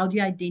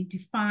you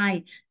identify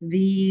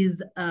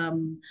these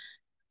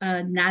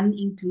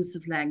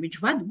non-inclusive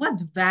language?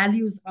 What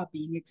values are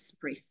being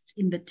expressed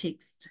in the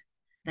text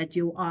that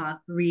you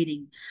are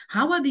reading?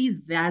 How are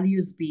these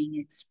values being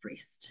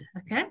expressed?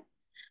 Okay.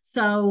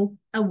 So,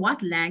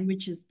 what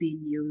language is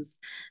being used?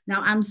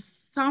 Now, I'm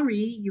sorry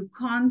you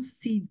can't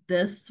see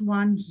this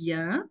one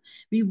here.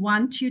 We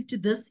want you to,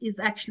 this is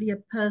actually a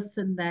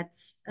person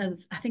that's,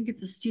 as I think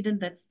it's a student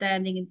that's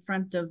standing in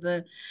front of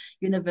the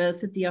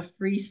University of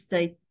Free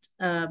State,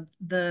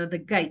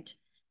 the gate.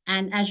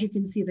 And as you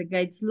can see, the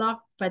gate's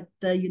locked, but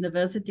the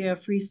University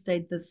of Free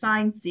State, the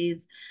sign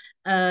says,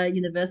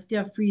 University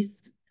of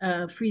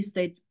Free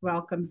State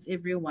welcomes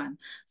everyone.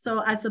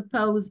 So I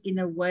suppose in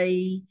a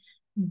way,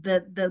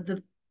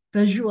 the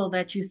visual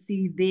that you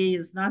see there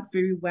is not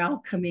very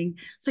welcoming.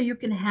 So you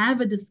can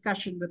have a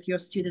discussion with your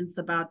students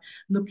about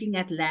looking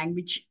at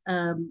language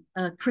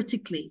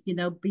critically,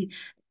 be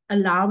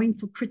allowing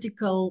for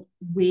critical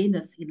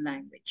awareness in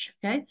language,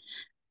 okay?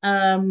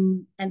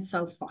 And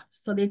so forth.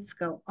 So let's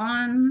go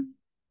on.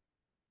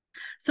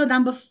 So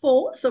number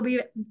 4, so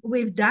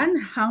we've done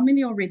how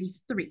many already?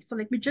 3. So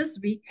let me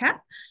just recap.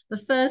 The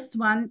first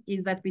one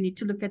is that we need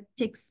to look at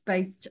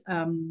text-based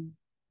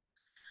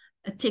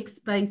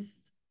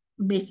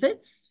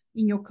methods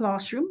in your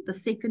classroom. The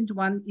second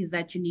one is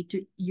that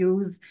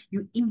you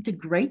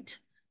integrate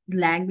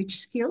language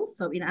skills.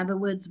 So in other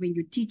words, when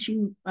you're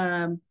teaching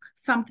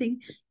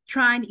something,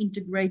 try and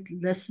integrate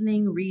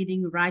listening,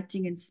 reading,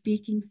 writing, and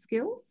speaking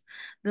skills.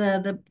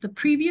 The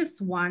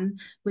previous one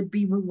would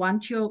be, we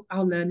want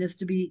our learners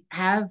to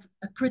have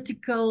a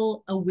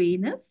critical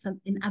awareness. And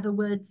in other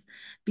words,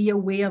 be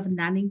aware of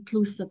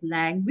non-inclusive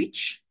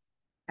language,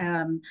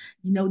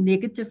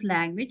 negative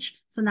language.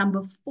 So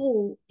number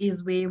 4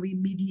 is where we're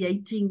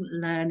mediating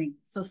learning.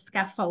 So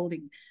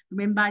scaffolding.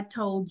 Remember I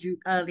told you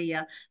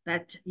earlier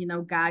that,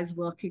 guys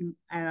working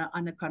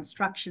on a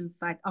construction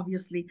site,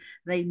 obviously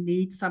they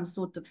need some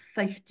sort of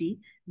safety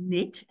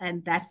net,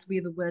 and that's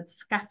where the word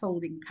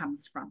scaffolding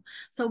comes from.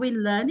 So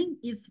when learning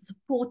is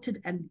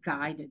supported and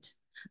guided,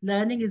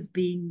 learning is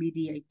being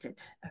mediated.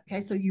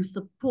 Okay, so you're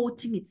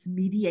supporting, it's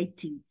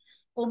mediating,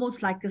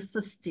 almost like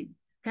assisting.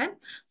 Okay,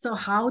 so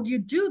how do you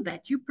do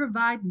that? You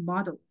provide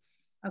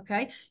models.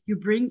 Okay, you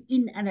bring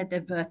in an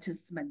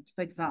advertisement,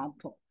 for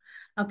example.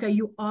 Okay,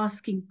 you're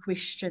asking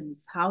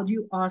questions. How do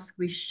you ask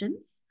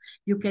questions?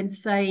 You can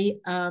say,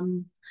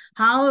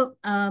 how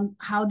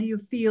do you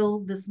feel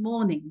this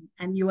morning?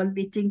 And you are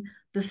letting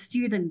the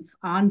students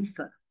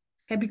answer.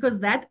 Okay, because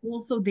that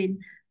also then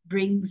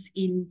brings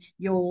in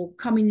your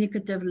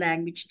communicative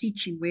language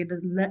teaching, where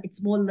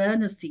it's more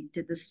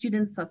learner-centered. The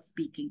students are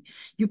speaking.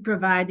 You're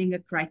providing a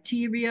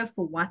criteria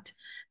for what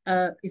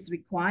is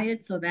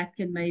required. So that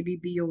can maybe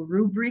be your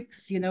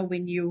rubrics,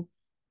 when you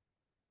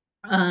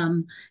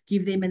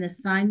give them an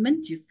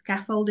assignment, you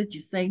scaffold it, you're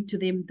saying to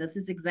them, this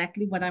is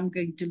exactly what I'm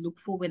going to look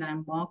for when I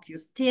mark your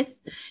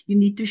test. You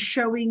need to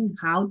showing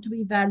how to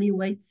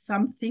evaluate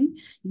something.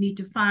 You need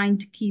to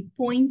find key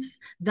points.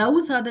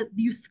 Those are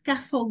you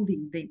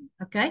scaffolding them,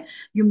 okay?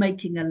 You're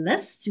making a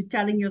list. You're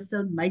telling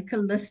yourself, make a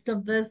list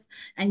of this,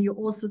 and you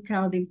also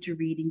tell them to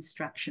read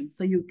instructions.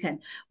 So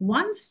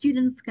once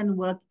students can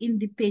work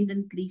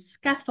independently,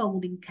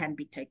 scaffolding can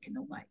be taken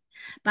away.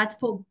 But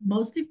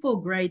mostly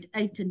for grade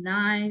 8 and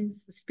 9,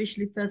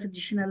 especially first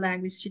additional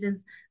language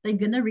students, they're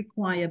going to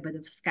require a bit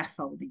of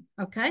scaffolding.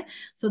 Okay,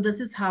 so this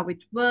is how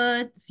it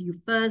works. You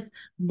first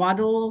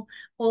model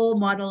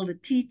the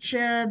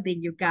teacher,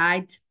 then you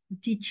guide the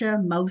teacher,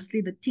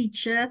 mostly the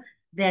teacher,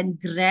 then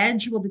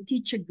the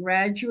teacher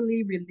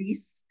gradually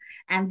release,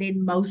 and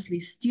then mostly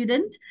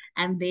student.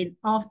 And then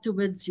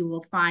afterwards, you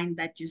will find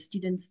that your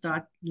students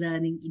start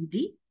learning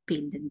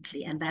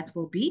independently, and that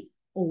will be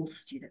all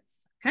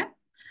students. Okay.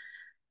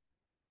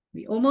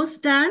 We're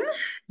almost done.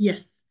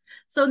 Yes.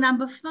 So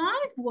number 5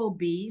 will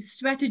be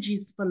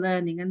strategies for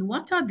learning. And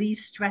what are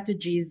these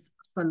strategies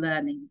for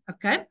learning?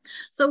 Okay.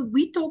 So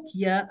we talk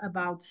here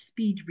about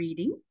speed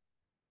reading.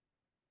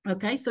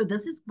 Okay, so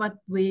this is where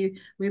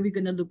we're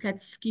going to look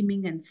at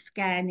skimming and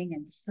scanning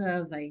and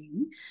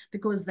surveying,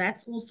 because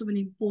that's also an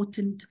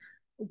important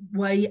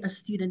way a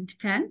student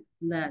can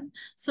learn.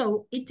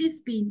 So it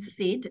is being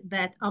said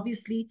that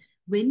obviously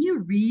when you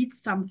read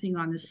something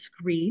on a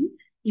screen,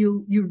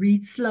 you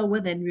read slower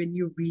than when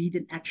you read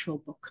an actual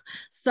book.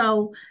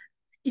 So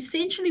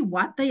essentially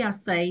what they are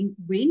saying,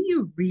 when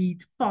you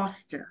read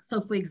faster, so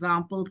for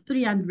example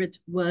 300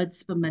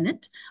 words per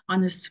minute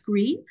on a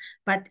screen,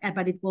 but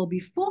it will be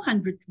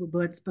 400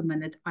 words per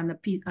minute on a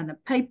piece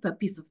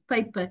of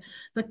paper,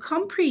 the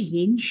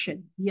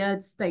comprehension here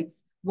it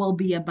states will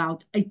be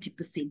about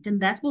 80%, and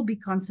that will be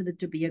considered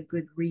to be a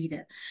good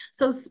reader.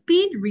 So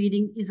speed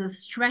reading is a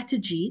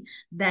strategy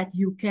that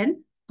you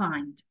can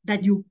find,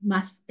 that you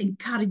must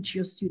encourage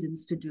your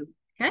students to do.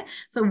 Okay,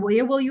 so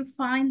where will you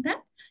find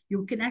that?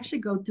 You can actually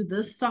go to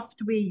this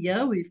software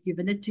here. We've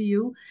given it to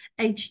you.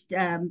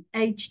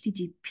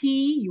 HTTP,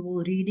 you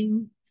will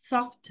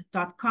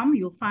readingsoft.com.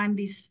 You'll find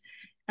this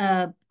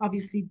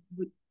obviously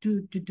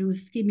to do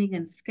skimming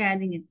and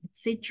scanning,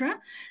 etc.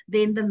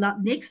 Then the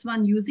next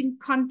one, using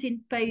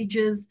content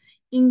pages,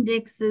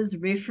 indexes,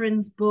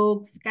 reference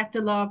books,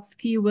 catalogs,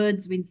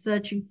 keywords when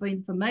searching for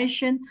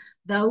information.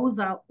 Those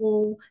are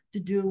all to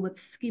do with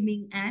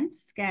skimming and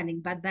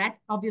scanning, but that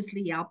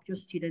obviously help your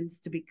students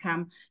to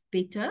become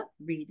better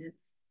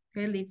readers.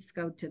 Okay, let's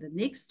go to the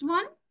next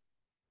one.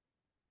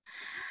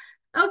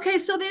 Okay,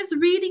 so there's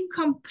reading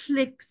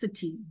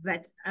complexities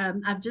that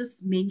I've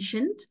just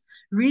mentioned.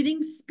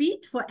 Reading speed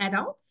for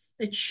adults,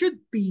 it should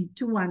be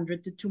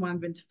 200 to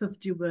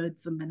 250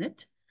 words a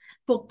minute.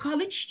 For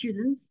college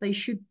students, they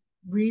should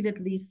read at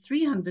least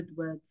 300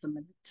 words a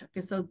minute.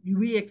 Okay, so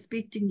we're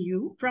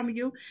expecting from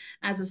you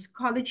as a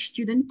college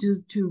student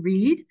to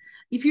read.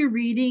 If you're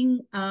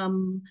reading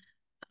from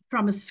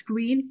a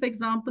screen, for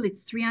example,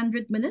 it's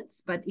 300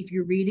 minutes, but if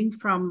you're reading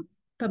from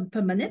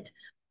per minute,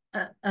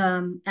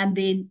 and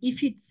then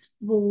if it's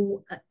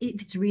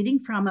reading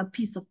from a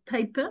piece of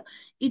paper,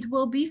 it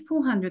will be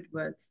 400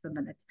 words per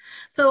minute.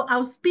 So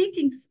our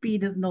speaking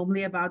speed is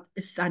normally about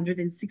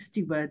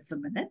 160 words a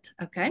minute.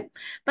 Okay,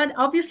 but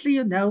obviously,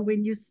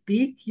 when you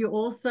speak, you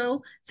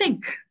also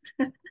think.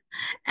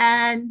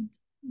 And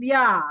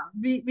yeah,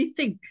 we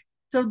think.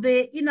 So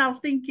in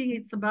our thinking,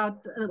 it's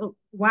about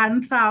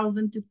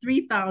 1,000 to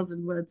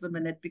 3,000 words a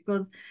minute,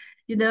 because,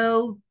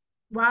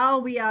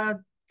 while we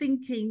are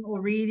thinking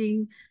or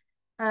reading,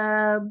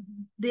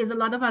 there's a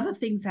lot of other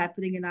things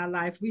happening in our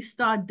life. We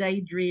start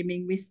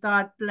daydreaming, we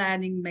start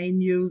planning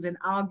menus and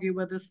argue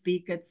with the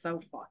speaker and so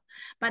forth.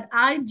 But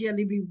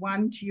ideally, we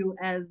want you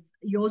as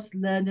your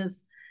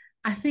learners,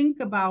 I think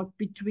about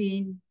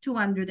between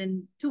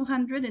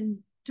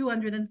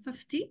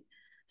 250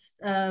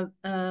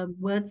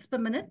 words per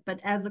minute.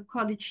 But as a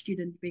college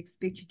student, we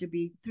expect you to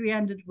be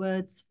 300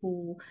 words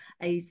for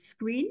a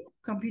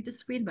computer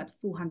screen, but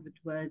 400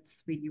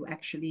 words when you're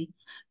actually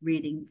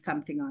reading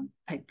something on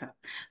paper.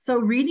 So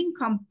reading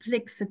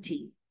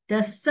complexity,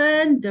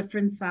 discern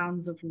different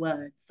sounds of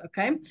words,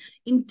 okay?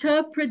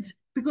 Interpret,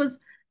 because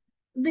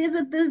there's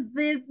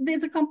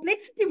a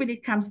complexity when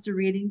it comes to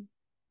reading.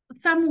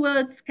 Some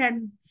words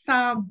can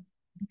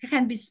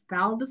be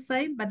spelled the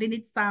same, but then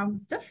it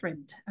sounds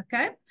different.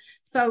 Okay,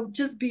 so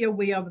just be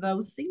aware of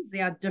those things.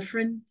 There are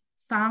different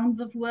sounds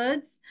of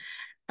words.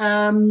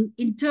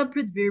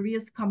 Interpret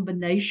various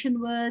combination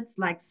words,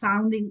 like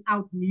sounding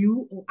out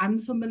new or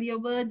unfamiliar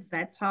words.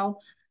 That's how,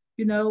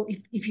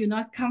 if you're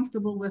not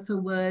comfortable with a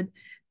word,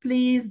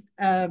 please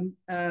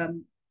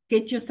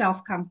get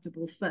yourself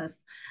comfortable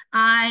first.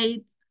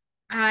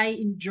 I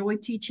enjoy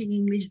teaching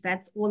English.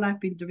 That's all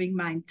I've been doing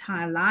my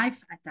entire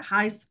life, at the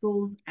high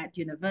schools, at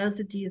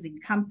universities, in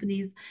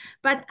companies.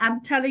 But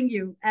I'm telling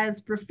you, as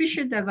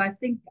proficient as I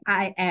think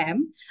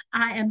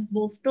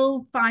will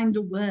still find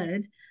a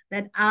word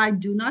that I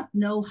do not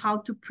know how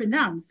to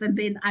pronounce. And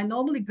then I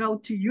normally go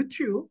to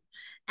YouTube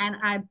and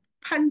I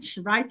punch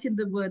right in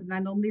the word, and I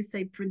normally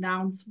say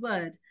pronounce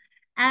word.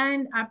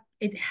 And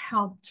it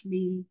helped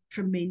me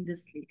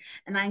tremendously.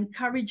 And I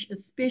encourage,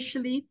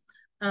 especially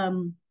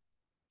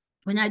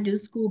when I do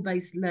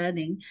school-based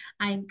learning,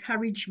 I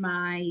encourage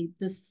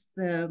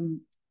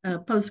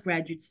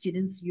postgraduate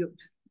students.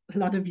 A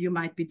lot of you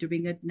might be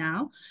doing it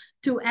now,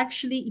 to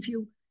actually,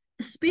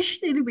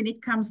 especially when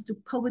it comes to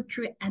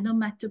poetry,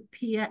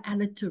 onomatopoeia,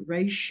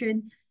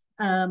 alliteration,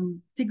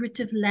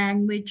 figurative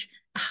language,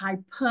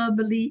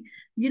 hyperbole.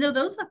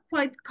 Those are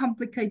quite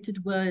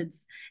complicated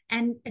words,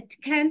 and it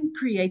can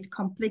create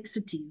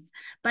complexities,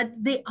 but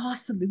there are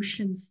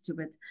solutions to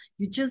it.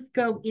 You just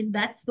go in.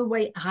 That's the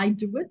way I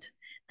do it,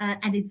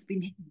 and it's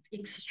been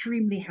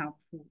extremely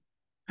helpful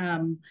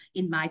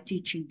in my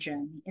teaching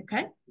journey.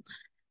 Okay.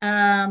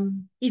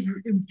 If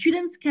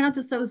students cannot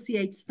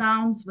associate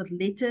sounds with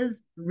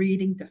letters,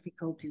 reading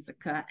difficulties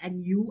occur,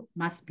 and you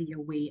must be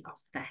aware of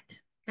that.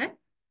 Okay.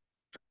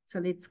 So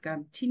let's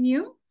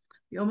continue.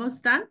 We're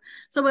almost done.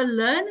 So a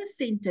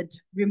learner-centered,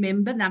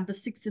 remember number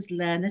 6 is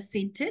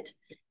learner-centered.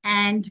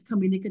 and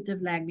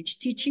communicative language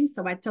teaching.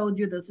 So I told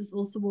you this is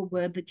also a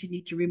word that you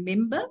need to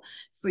remember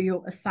for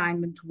your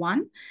assignment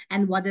 1.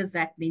 And what does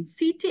that mean?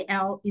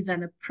 CTL is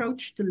an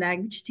approach to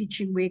language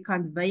teaching where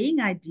conveying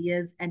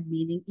ideas and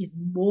meaning is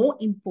more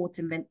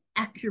important than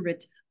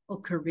accurate or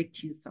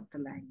correct use of the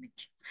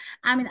language.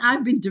 I mean,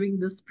 I've been doing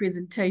this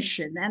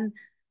presentation, and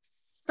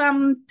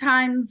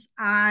sometimes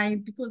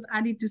because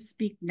I need to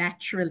speak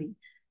naturally,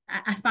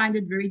 I find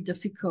it very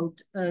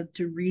difficult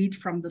to read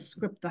from the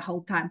script the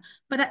whole time.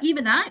 But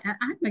even I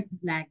make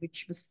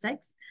language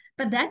mistakes,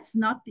 but that's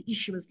not the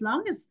issue. As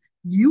long as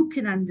you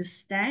can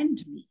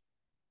understand me,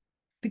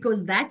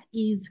 because that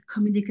is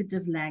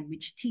communicative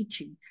language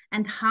teaching.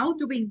 And how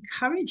do we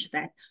encourage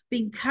that? We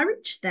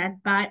encourage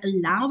that by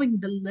allowing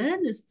the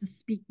learners to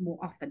speak more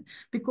often,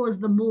 because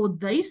the more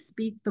they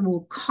speak, the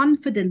more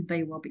confident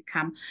they will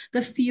become,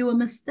 the fewer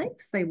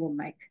mistakes they will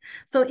make.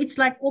 So it's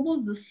like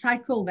almost the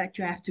cycle that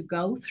you have to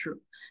go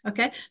through.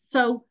 Okay,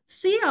 so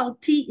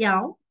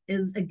CLTL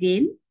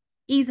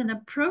is an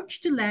approach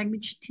to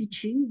language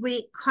teaching where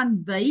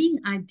conveying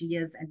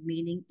ideas and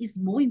meaning is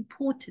more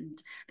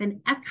important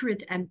than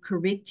accurate and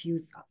correct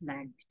use of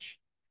language.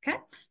 Okay,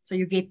 so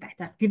you get that.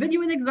 I've given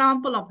you an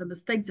example of the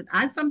mistakes that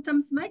I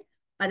sometimes make,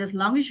 but as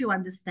long as you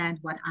understand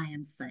what I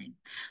am saying.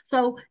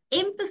 So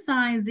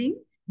emphasizing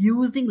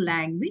using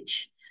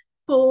language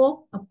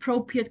for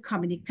appropriate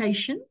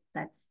communication.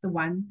 That's the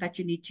one that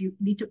you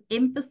need to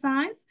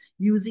emphasize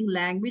using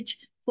language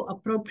for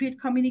appropriate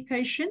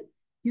communication.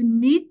 You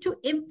need to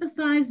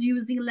emphasize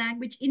using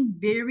language in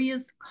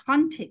various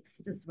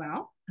contexts as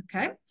well.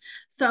 Okay.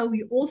 So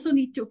you also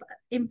need to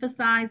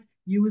emphasize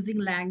using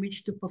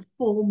language to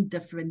perform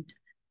different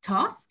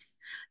tasks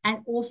and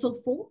also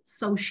for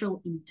social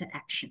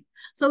interaction.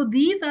 So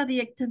these are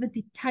the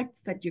activity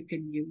types that you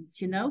can use.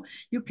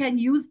 You can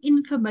use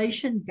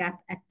information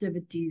gap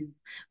activities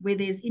where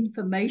there's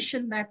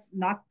information that's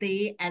not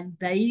there and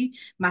they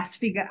must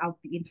figure out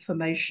the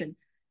information.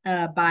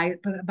 By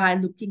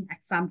looking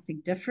at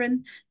something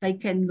different. They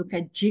can look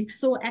at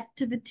jigsaw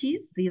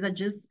activities. These are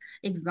just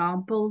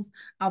examples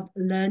of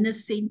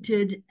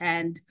learner-centered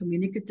and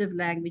communicative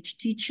language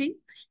teaching.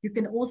 You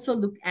can also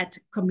look at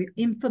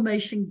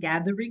information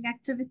gathering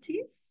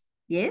activities.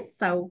 Yes,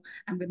 so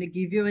I'm going to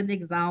give you an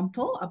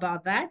example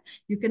about that.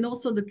 You can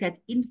also look at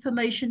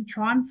information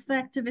transfer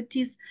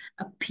activities,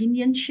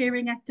 opinion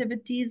sharing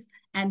activities,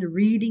 and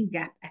reading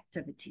gap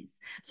activities.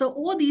 So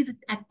all these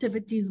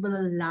activities will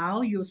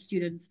allow your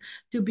students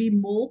to be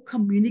more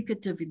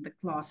communicative in the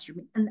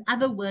classroom. In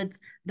other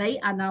words, they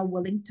are now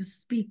willing to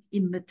speak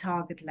in the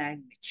target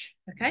language.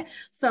 Okay,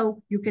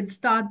 so you can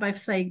start by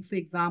saying, for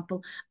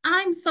example,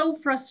 I'm so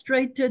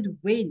frustrated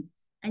when,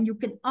 and you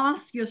can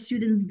ask your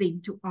students then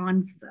to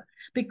answer.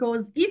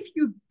 Because if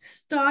you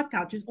start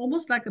out, it's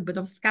almost like a bit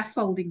of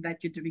scaffolding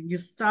that you're doing. You're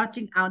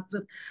starting out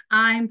with,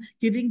 I'm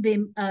giving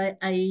them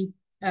a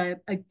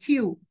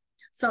cue.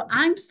 So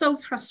I'm so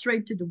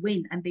frustrated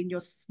when, and then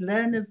your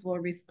learners will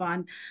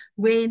respond,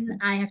 when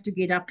I have to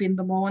get up in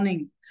the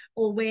morning,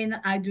 or when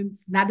I do,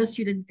 another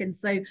student can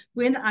say,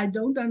 when I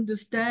don't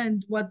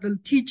understand what the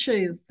teacher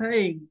is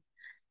saying.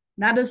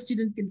 Another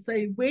student can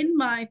say, when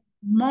my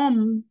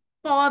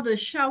father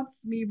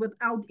shouts me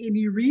without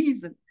any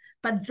reason.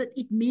 But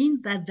it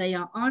means that they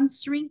are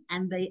answering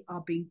and they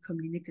are being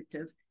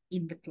communicative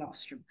in the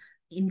classroom,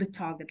 in the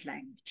target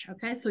language.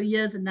 Okay, so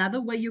here's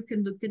another way you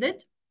can look at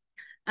it.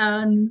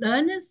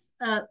 Learners,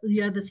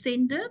 the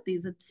sender,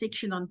 there's a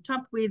section on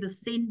top where the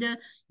sender,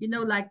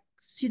 like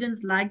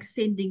students like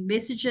sending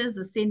messages,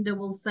 the sender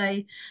will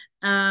say,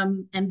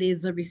 and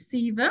there's a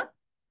receiver.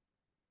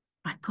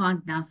 I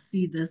can't now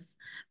see this,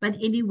 but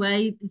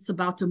anyway, it's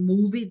about a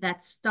movie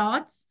that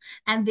starts,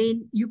 and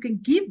then you can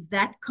give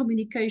that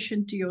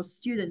communication to your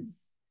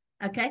students,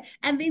 okay,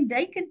 and then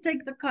they can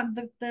take the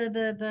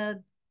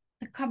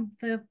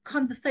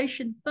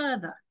conversation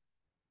further.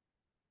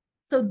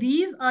 So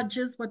these are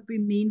just what we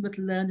mean with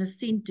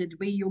learner-centered,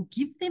 where you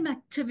give them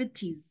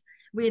activities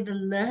where the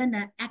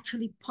learner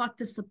actually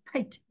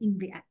participate in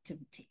the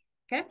activity.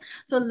 Okay,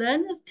 so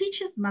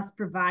teachers must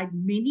provide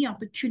many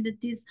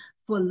opportunities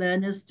for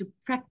learners to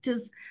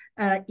practice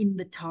in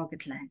the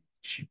target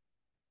language.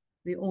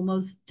 We're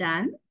almost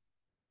done.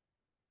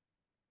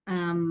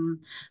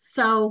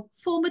 So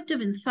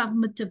formative and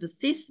summative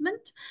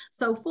assessment.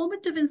 So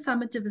formative and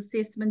summative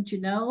assessment,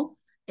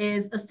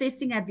 is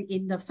assessing at the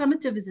end of,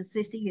 summative is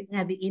assessing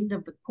at the end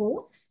of the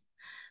course.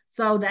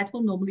 So that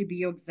will normally be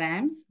your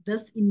exams.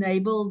 This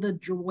enable the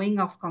drawing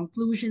of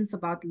conclusions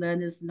about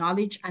learners'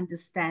 knowledge,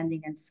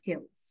 understanding, and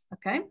skills.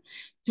 Okay.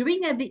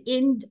 Doing at the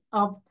end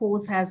of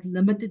course has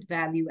limited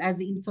value as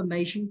the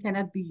information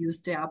cannot be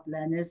used to help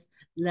learners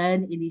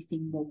learn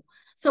anything more.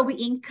 So we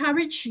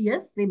encourage,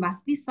 yes, there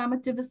must be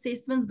summative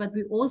assessments, but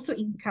we also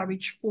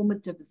encourage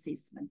formative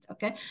assessment,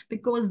 okay?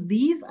 Because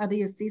these are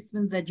the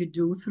assessments that you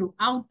do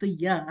throughout the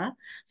year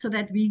so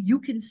that you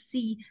can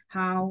see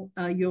how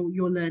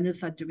your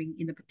learners are doing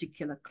in a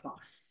particular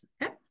class,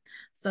 okay?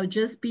 So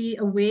just be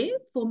aware,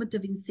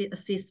 formative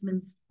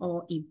assessments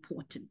are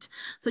important.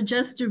 So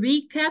just to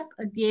recap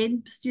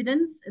again,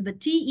 students, the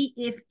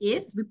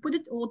TEFS, we put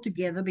it all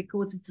together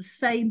because it's the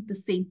same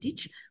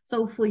percentage.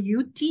 So for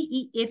you,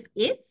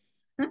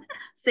 TEFS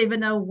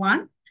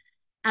 701,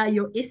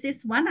 your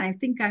SS1, I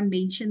think I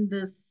mentioned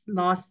this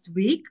last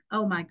week.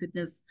 Oh my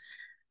goodness,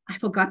 I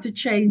forgot to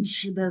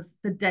change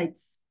the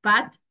dates,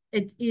 but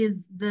it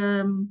is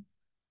the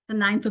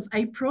 9th of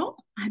April,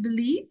 I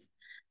believe.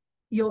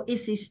 Your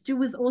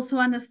SS2 is also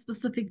on a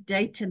specific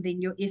date, and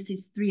then your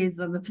SS3 is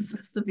on a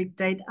specific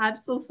date. I'm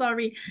so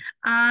sorry.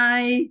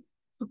 I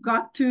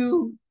forgot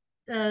to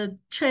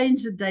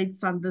change the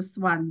dates on this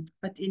one.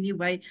 But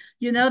anyway,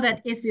 you know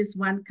that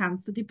SS1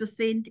 counts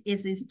 30%,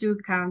 SS2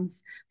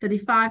 counts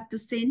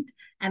 35%,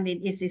 and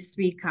then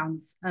SS3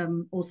 counts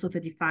also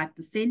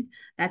 35%.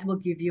 That will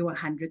give you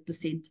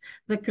 100%.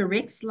 The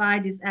correct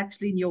slide is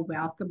actually in your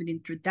welcome and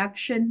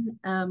introduction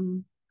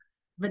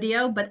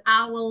video, but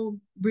I will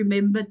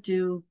remember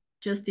to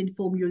just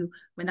inform you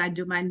when I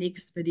do my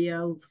next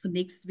video for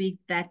next week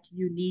that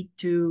you need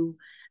to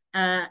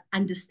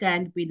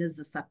understand when is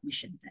the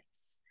submission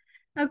dates.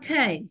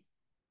 Okay.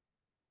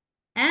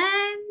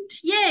 And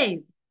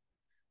yay,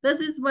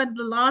 this is what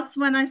the last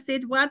one I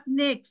said, what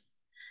next?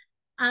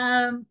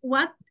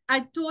 What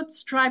I taught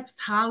Stripes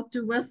how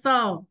to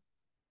whistle.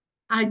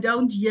 I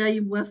don't hear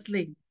him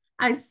whistling.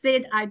 I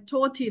said I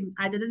taught him.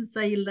 I didn't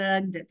say he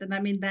learned it. And I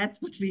mean, that's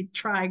what we're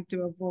trying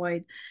to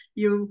avoid.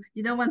 You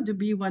don't want to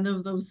be one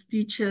of those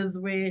teachers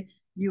where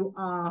you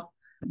are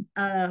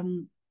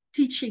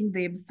teaching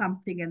them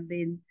something and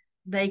then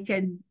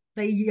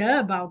they hear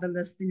about the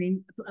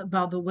listening,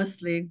 about the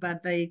whistling,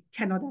 but they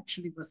cannot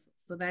actually whistle.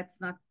 So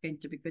that's not going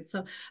to be good.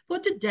 So for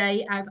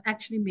today, I've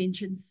actually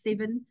mentioned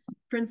 7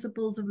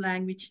 principles of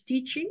language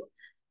teaching.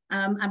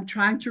 I'm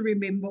trying to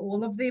remember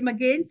all of them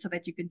again so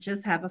that you can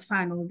just have a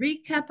final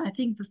recap. I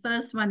think the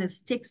first one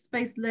is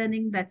text-based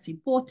learning. That's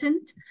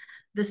important.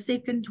 The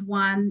second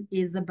one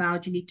is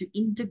about you need to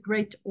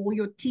integrate all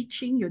your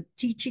teaching.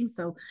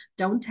 So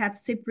don't have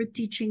separate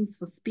teachings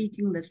for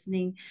speaking,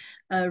 listening,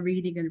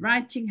 reading, and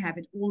writing. Have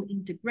it all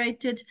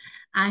integrated.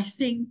 I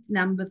think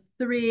number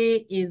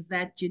 3 is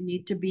that you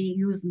need to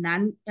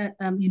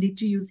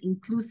use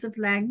inclusive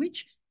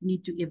language. You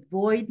need to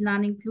avoid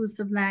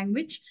non-inclusive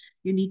language.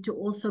 You need to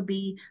also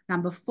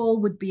number 4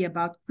 would be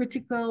about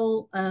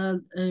critical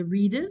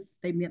readers.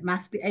 They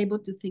must be able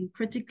to think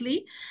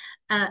critically.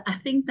 I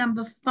think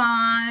number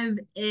 5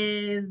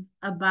 is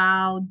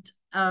about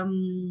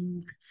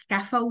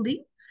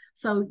scaffolding.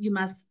 So you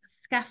must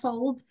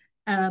scaffold,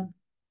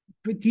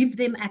 give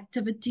them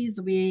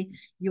activities where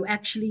you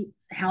actually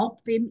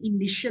help them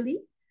initially,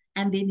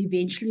 and then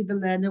eventually the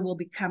learner will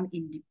become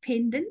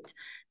independent.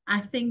 I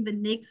think the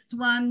next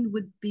one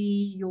would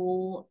be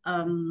your,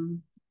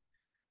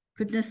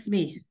 goodness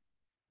me,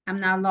 I'm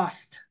now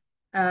lost.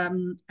 I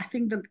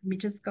think let me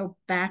just go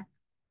back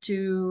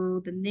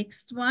to the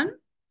next one.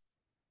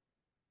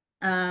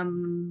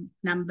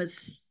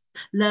 Numbers,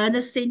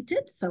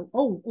 learner-centered. So,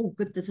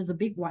 good, this is a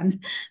big one.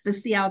 The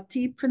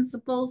CLT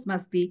principles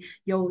must be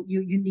you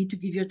need to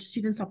give your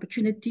students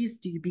opportunities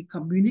to be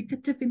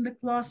communicative in the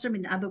classroom.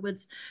 In other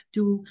words,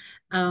 to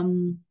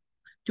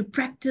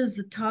practice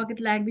the target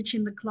language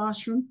in the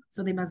classroom.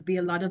 So there must be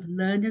a lot of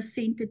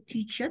learner-centered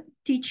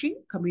teaching,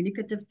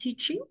 communicative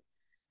teaching.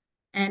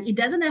 And it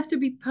doesn't have to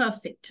be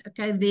perfect.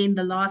 Okay, then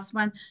the last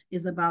one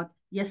is about,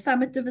 yes,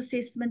 summative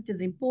assessment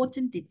is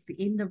important. It's the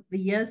end of the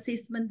year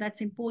assessment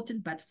that's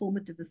important, but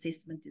formative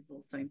assessment is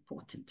also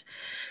important.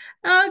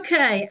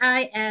 Okay,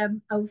 I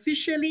am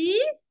officially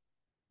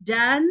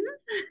done.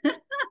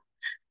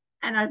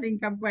 And I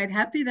think I'm quite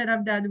happy that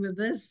I'm done with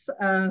this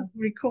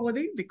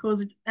recording because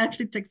it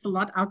actually takes a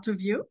lot out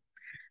of you.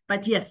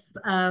 But yes,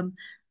 I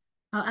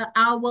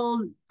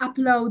will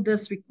upload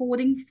this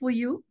recording for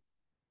you.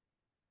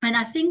 And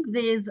I think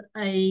there's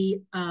a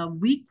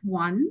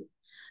Week1,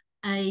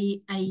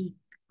 a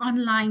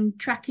online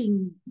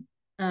tracking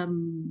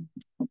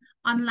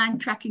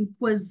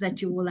quiz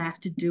that you will have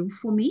to do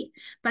for me.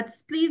 But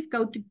please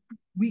go to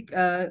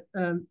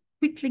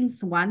Quick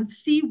Links 1,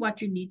 see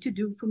what you need to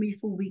do for me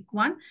for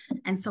Week1.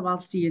 And so I'll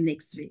see you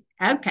next week.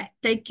 Okay,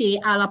 take care.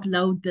 I'll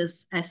upload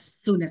this as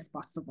soon as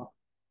possible.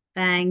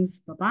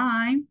 Thanks.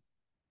 Bye-bye.